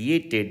get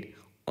deviated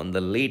on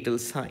the lateral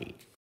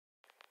side.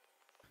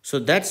 So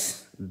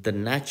that's the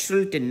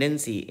natural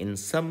tendency. In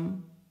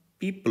some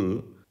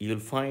people, you'll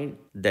find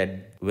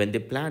that when they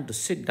plan to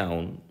sit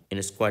down in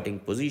a squatting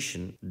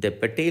position, the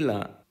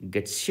patella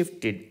gets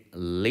shifted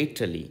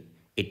laterally.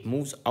 It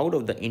moves out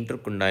of the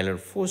intercondylar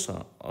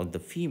fossa of the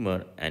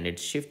femur and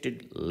it's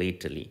shifted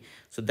laterally.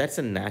 So that's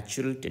a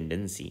natural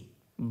tendency.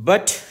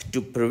 But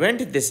to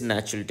prevent this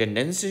natural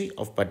tendency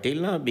of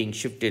patella being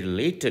shifted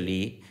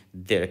laterally,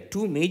 there are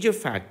two major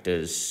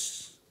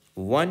factors.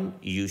 One,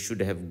 you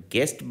should have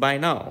guessed by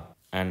now,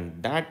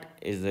 and that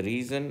is the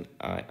reason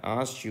I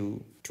asked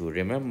you to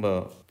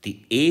remember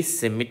the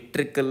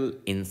asymmetrical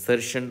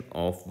insertion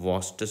of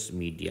vastus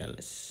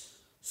medialis.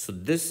 So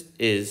this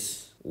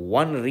is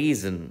one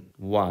reason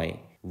why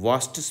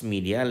vastus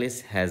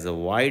medialis has a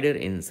wider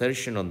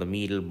insertion on the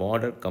medial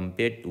border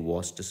compared to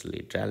vastus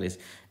lateralis,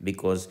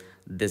 because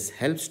this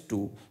helps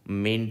to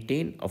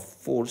maintain a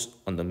force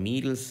on the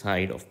medial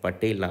side of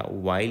patella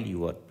while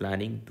you are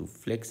planning to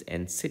flex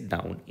and sit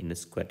down in a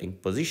squatting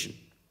position.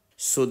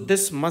 So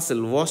this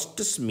muscle,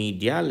 vastus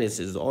medialis,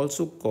 is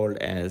also called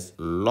as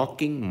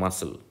locking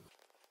muscle.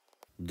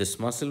 This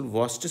muscle,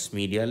 vastus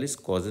medialis,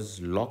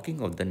 causes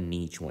locking of the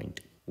knee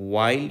joint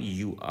while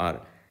you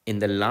are in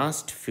the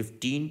last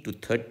 15 to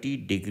 30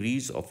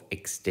 degrees of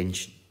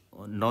extension.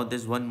 Now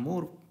there's one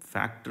more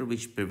factor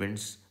which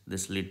prevents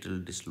this lateral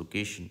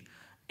dislocation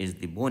is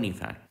the bony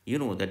fat. You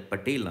know that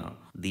patella,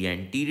 the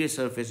anterior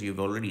surface you've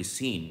already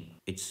seen,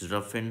 it's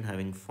roughened,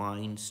 having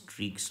fine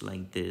streaks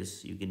like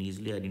this. You can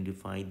easily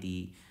identify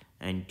the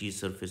anterior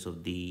surface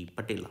of the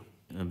patella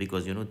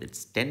because you know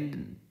it's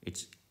tendon,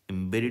 it's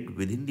embedded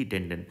within the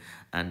tendon,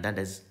 and that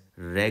has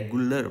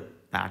regular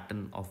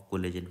pattern of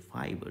collagen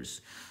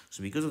fibers.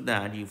 So because of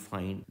that, you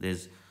find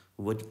there's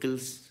vertical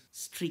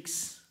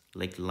streaks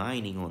like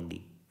lining on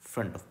the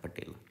front of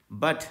patella.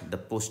 But the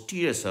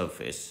posterior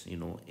surface,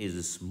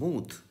 is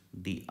smooth,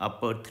 the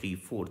upper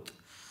 3/4,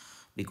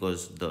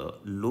 because the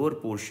lower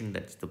portion,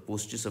 that's the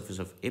posterior surface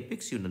of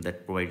apex,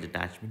 that provides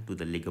attachment to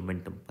the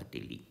ligamentum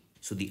patelli.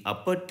 So the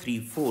upper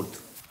 3/4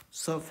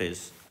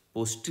 surface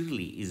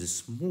posteriorly is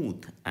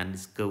smooth and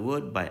is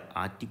covered by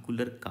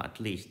articular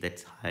cartilage,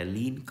 that's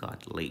hyaline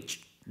cartilage,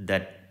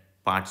 that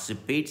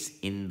participates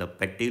in the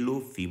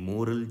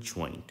patellofemoral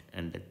joint.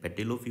 And that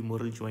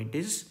patellofemoral joint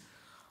is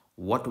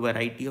what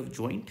variety of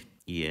joint?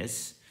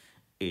 Yes,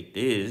 it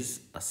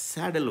is a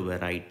saddle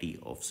variety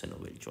of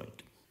synovial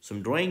joint. So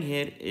I'm drawing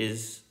here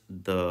is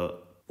the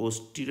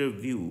posterior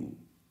view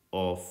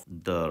of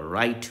the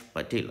right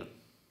patella.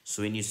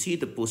 So when you see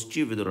the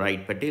posterior with the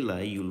right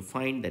patella, you'll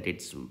find that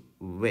it's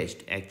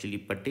wedged. Actually,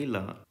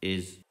 patella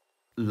is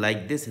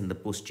like this in the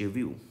posterior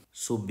view.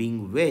 So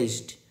being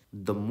wedged,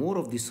 the more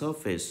of the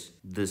surface,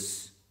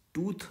 this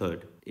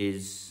 2/3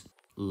 is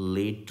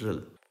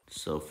lateral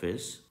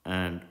surface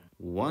and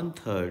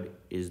 1/3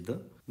 is the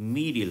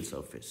medial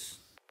surface.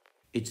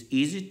 It's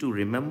easy to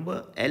remember.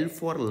 L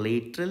for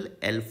lateral,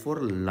 L for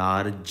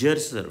larger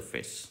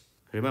surface.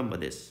 Remember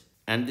this.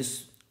 And this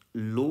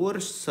lower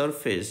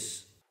surface,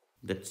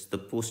 that's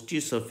the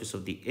posterior surface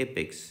of the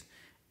apex,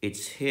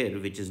 it's here,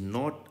 which is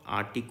not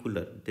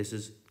articular. This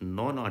is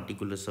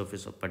non-articular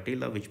surface of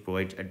patella, which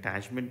provides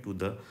attachment to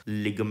the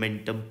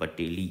ligamentum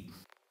patelli.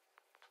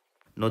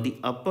 Now the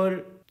upper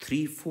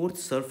 3/4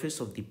 surface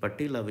of the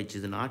patella, which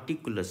is an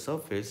articular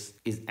surface,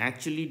 is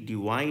actually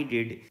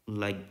divided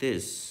like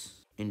this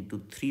into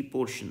 3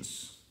 portions,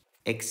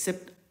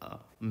 except a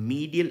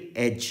medial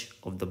edge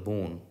of the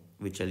bone,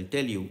 which I'll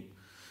tell you.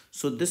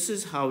 So this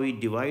is how we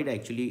divide.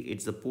 Actually,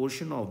 it's the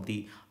portion of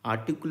the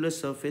articular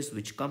surface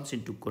which comes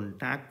into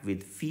contact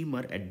with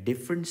femur at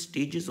different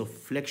stages of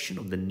flexion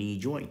of the knee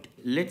joint.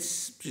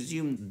 Let's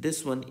presume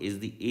this one is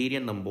the area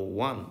number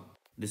 1.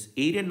 This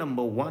area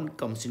number 1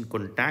 comes in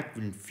contact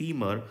with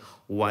femur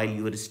while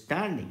you are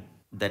standing,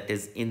 that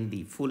is in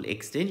the full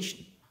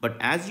extension. But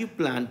as you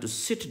plan to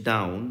sit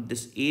down,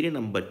 this area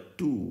number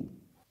 2,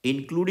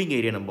 including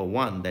area number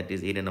 1, that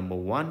is area number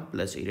 1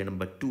 plus area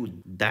number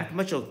 2, that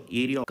much of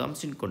area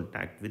comes in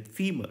contact with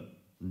femur.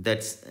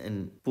 That's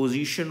in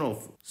position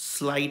of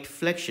slight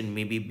flexion,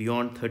 maybe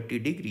beyond 30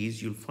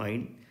 degrees, you'll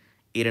find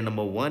area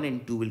number 1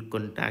 and 2 will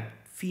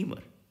contact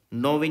femur.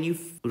 Now when you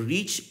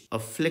reach a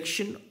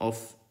flexion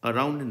of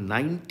around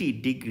 90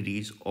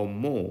 degrees or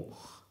more,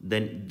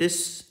 then this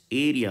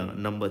area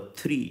number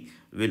 3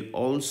 will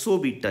also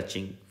be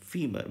touching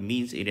femur.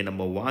 Means area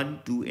number 1,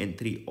 2 and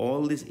 3,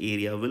 all this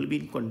area will be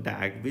in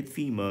contact with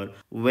femur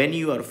when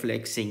you are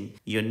flexing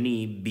your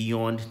knee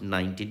beyond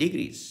 90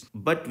 degrees.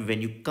 But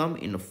when you come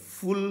in a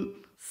full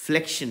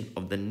flexion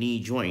of the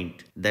knee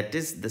joint, that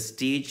is the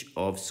stage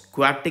of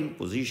squatting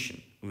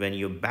position, when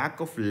your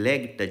back of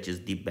leg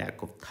touches the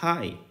back of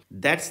thigh,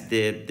 that's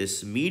there,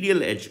 this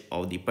medial edge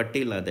of the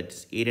patella, that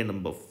is area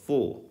number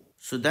 4.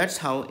 So that's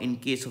how in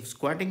case of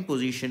squatting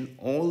position,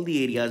 all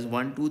the areas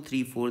 1, 2,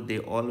 3, 4, they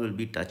all will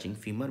be touching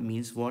femur.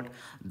 Means what?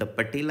 The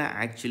patella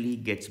actually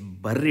gets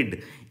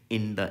buried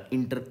in the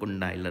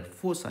intercondylar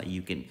fossa.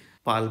 You can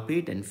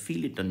palpate and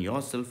feel it on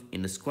yourself.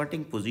 In a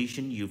squatting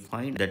position, you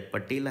find that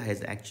patella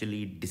has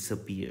actually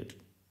disappeared.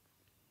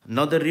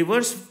 Now the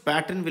reverse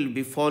pattern will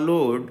be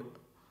followed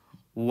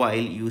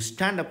while you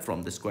stand up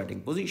from the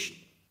squatting position.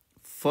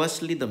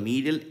 Firstly, the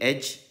medial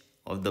edge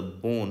of the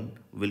bone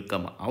will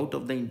come out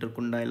of the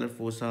intercondylar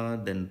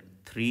fossa, then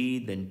 3,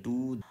 then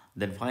 2,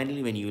 then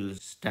finally when you will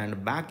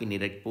stand back in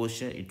erect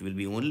posture, it will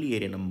be only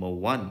area number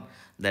 1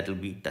 that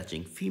will be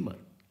touching femur.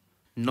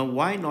 Now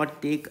why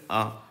not take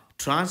a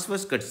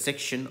transverse cut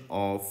section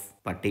of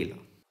patella?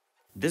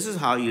 This is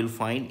how you'll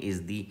find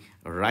is the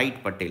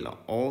right patella.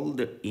 All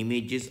the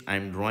images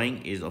I'm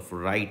drawing is of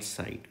right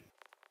side.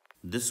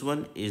 This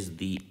one is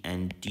the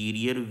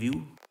anterior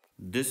view.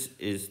 This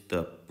is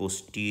the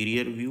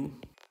posterior view.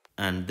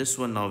 And this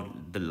one now,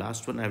 the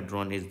last one I've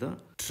drawn is the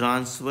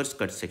transverse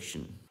cut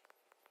section.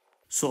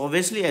 So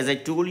obviously, as I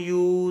told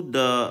you,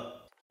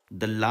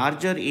 the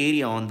larger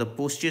area on the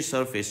posterior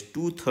surface,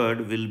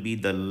 2/3 will be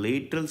the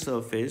lateral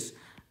surface,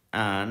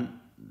 and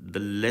the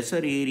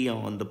lesser area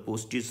on the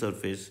posterior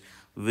surface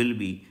will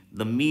be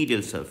the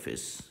medial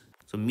surface.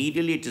 So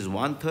medially it is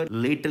 1/3,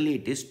 laterally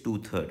it is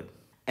 2/3.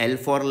 L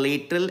for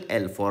lateral,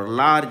 L for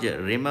larger.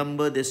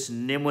 Remember this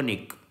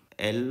mnemonic.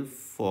 L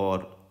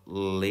for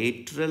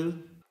lateral,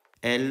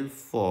 L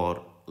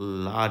for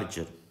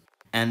larger.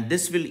 And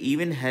this will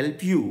even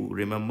help you,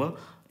 remember,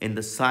 in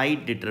the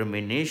side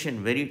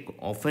determination. Very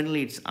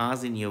oftenly it's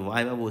asked in your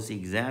Vajpayee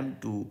exam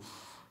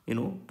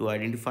to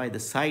identify the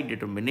side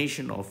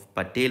determination of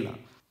patella.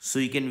 So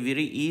you can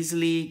very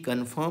easily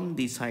confirm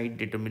the side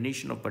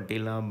determination of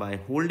patella by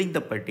holding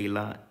the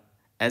patella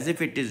as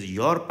if it is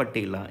your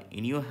patella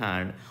in your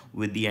hand,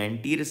 with the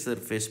anterior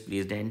surface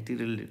placed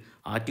anterior,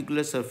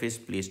 articular surface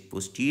placed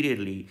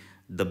posteriorly.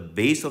 The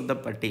base of the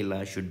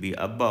patella should be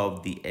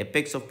above, the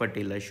apex of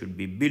patella should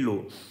be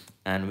below,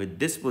 and with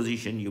this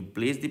position you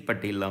place the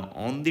patella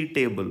on the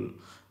table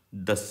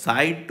The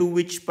side to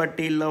which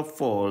patella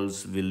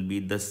falls will be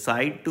the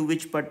side to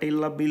which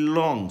patella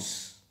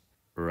belongs,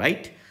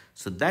 right?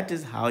 So that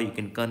is how you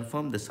can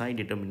confirm the side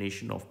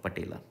determination of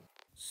patella.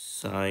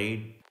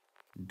 Side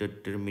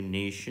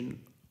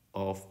determination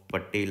of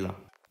patella,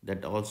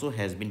 that also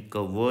has been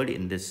covered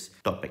in this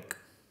topic.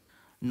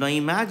 Now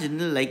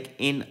imagine, like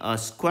in a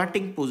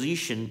squatting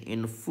position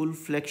in full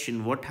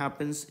flexion, what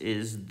happens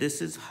is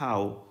this is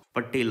how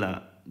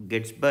patella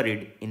gets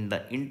buried in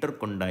the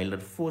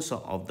intercondylar fossa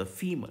of the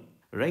femur,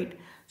 right?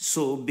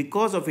 So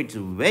because of its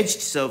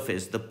wedged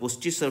surface, the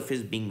posterior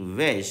surface being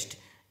wedged,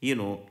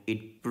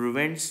 it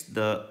prevents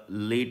the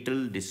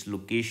lateral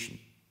dislocation.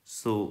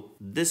 So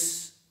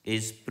this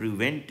is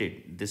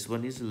prevented. This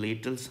one is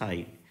lateral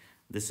side.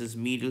 This is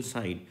medial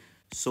side.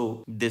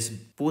 So this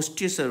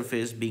posterior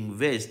surface being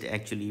wedged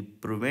actually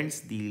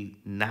prevents the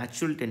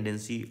natural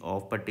tendency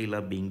of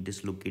patella being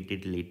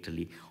dislocated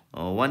laterally.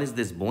 One is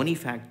this bony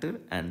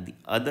factor and the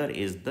other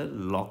is the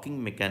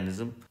locking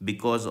mechanism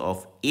because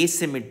of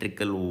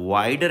asymmetrical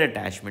wider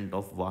attachment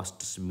of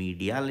vastus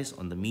medialis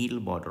on the medial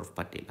border of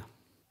patella.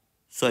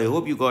 So I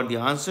hope you got the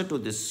answer to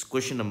this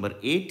question number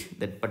 8,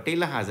 that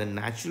patella has a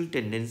natural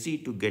tendency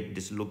to get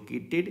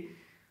dislocated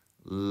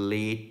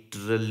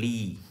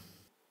laterally.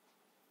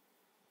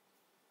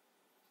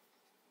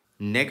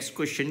 Next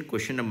question,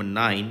 question number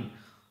 9.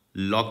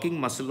 Locking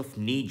muscle of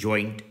knee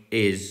joint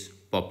is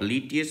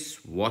popliteus,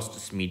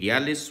 vastus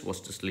medialis,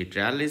 vastus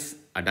lateralis,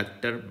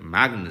 adductor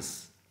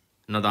magnus.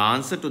 Now the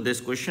answer to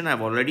this question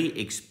I've already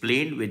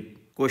explained with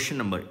question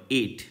number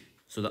 8.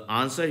 So the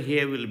answer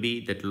here will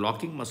be that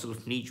locking muscle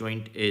of knee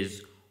joint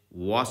is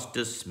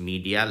vastus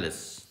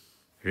medialis.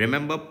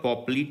 Remember,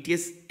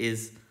 popliteus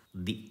is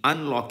the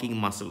unlocking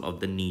muscle of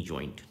the knee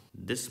joint.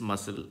 This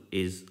muscle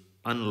is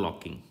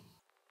unlocking.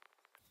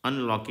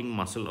 Unlocking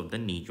muscle of the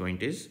knee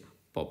joint is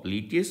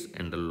popliteus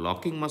and the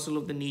locking muscle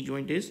of the knee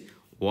joint is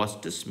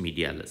vastus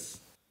medialis.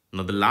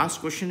 Now the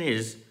last question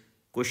is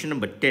question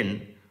number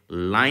 10.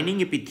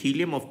 Lining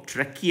epithelium of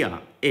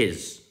trachea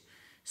is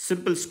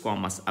simple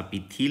squamous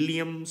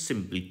epithelium,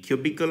 simple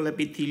cubical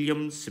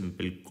epithelium,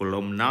 simple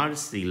columnar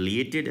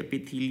ciliated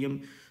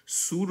epithelium,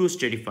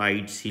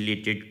 pseudo-stratified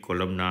ciliated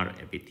columnar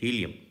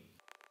epithelium.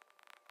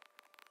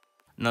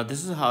 Now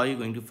this is how you're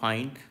going to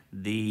find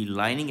the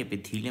lining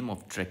epithelium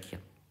of trachea.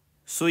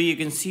 So you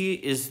can see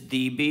is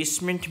the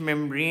basement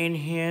membrane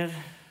here,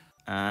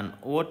 and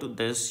over to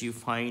this you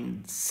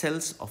find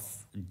cells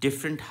of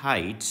different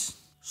heights.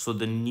 So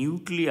the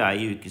nuclei,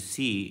 you can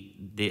see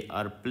they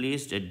are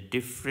placed at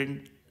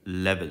different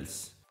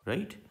levels,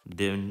 right?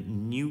 The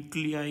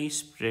nuclei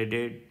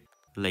spreaded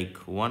like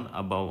one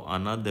above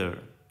another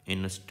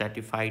in a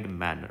stratified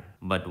manner.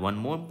 But one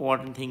more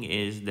important thing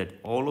is that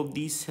all of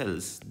these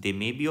cells, they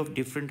may be of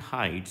different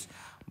heights,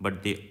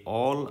 but they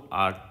all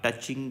are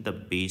touching the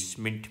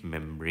basement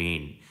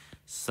membrane.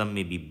 Some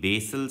may be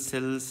basal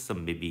cells,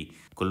 some may be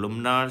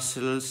columnar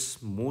cells.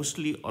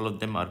 Mostly all of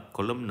them are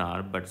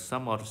columnar, but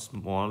some are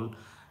small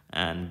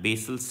and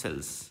basal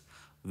cells,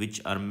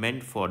 which are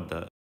meant for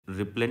the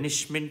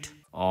replenishment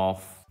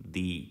of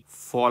the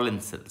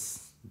fallen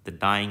cells, the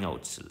dying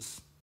out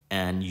cells.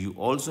 And you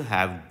also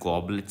have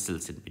goblet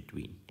cells in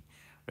between,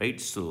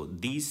 right? So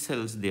these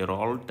cells, they are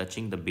all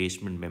touching the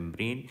basement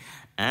membrane,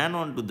 and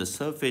onto the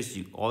surface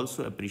you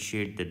also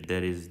appreciate that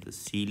there is the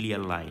cilia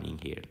lining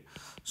here.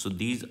 So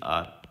these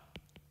are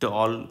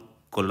tall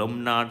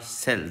columnar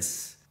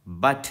cells,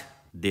 but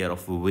they are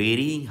of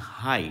varying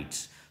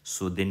heights,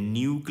 so the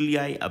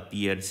nuclei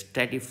appear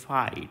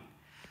stratified,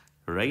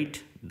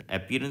 right? The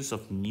appearance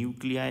of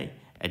nuclei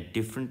at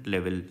different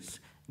levels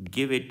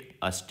give it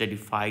a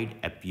stratified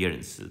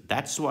appearance.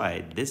 That's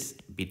why this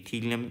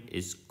epithelium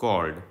is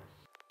called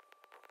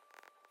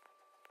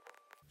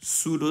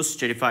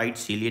pseudo-stratified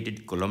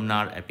ciliated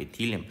columnar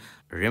epithelium.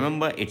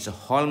 Remember, it's a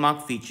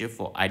hallmark feature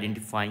for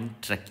identifying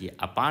trachea,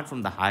 apart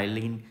from the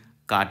hyaline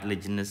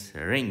cartilaginous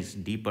rings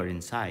deeper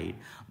inside.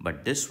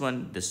 But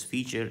this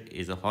feature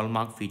is a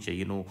hallmark feature.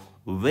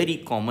 Very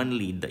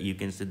commonly, you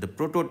can say the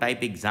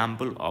prototype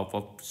example of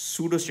a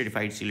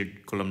pseudo-stratified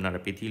ciliated columnar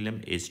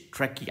epithelium is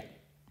trachea,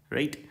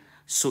 right?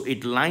 So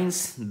it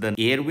lines the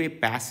airway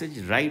passage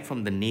right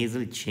from the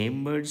nasal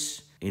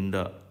chambers in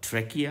the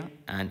trachea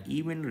and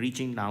even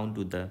reaching down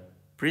to the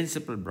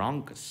principal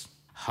bronchus.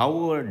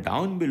 However,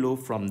 down below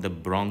from the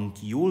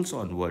bronchioles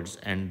onwards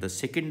and the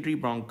secondary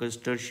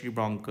bronchus, tertiary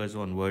bronchus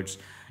onwards,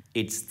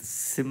 it's the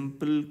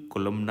simple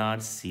columnar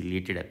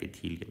ciliated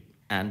epithelium.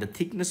 And the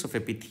thickness of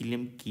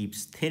epithelium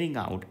keeps thinning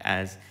out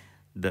as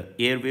the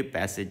airway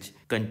passage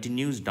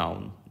continues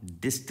down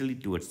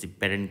distally towards the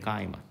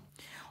parenchyma.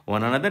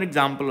 One another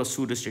example of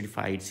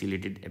pseudo-stratified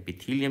ciliated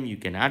epithelium you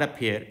can add up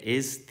here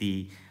is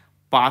the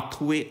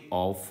pathway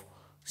of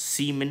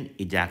semen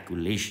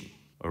ejaculation.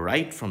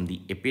 Right from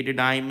the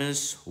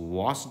epididymis,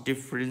 vas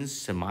deferens,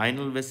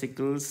 seminal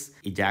vesicles,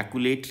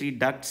 ejaculatory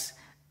ducts,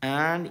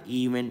 and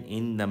even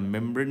in the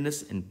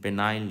membranous and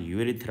penile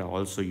urethra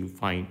also you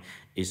find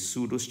a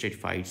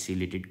pseudo-stratified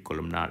ciliated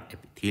columnar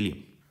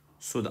epithelium.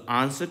 So the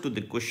answer to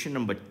the question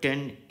number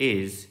 10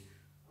 is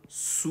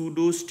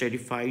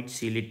pseudo-stratified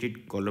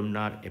ciliated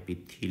columnar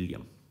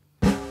epithelium.